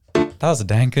 that was a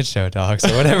dang good show, dog.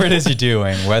 So whatever it is you're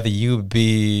doing, whether you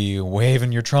be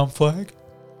waving your Trump flag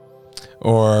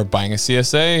or buying a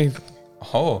CSA,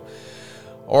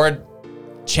 or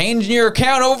changing your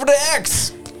account over to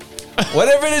X,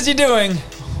 whatever it is you're doing,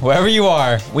 wherever you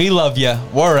are, we love you.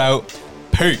 We're out.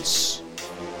 Peace.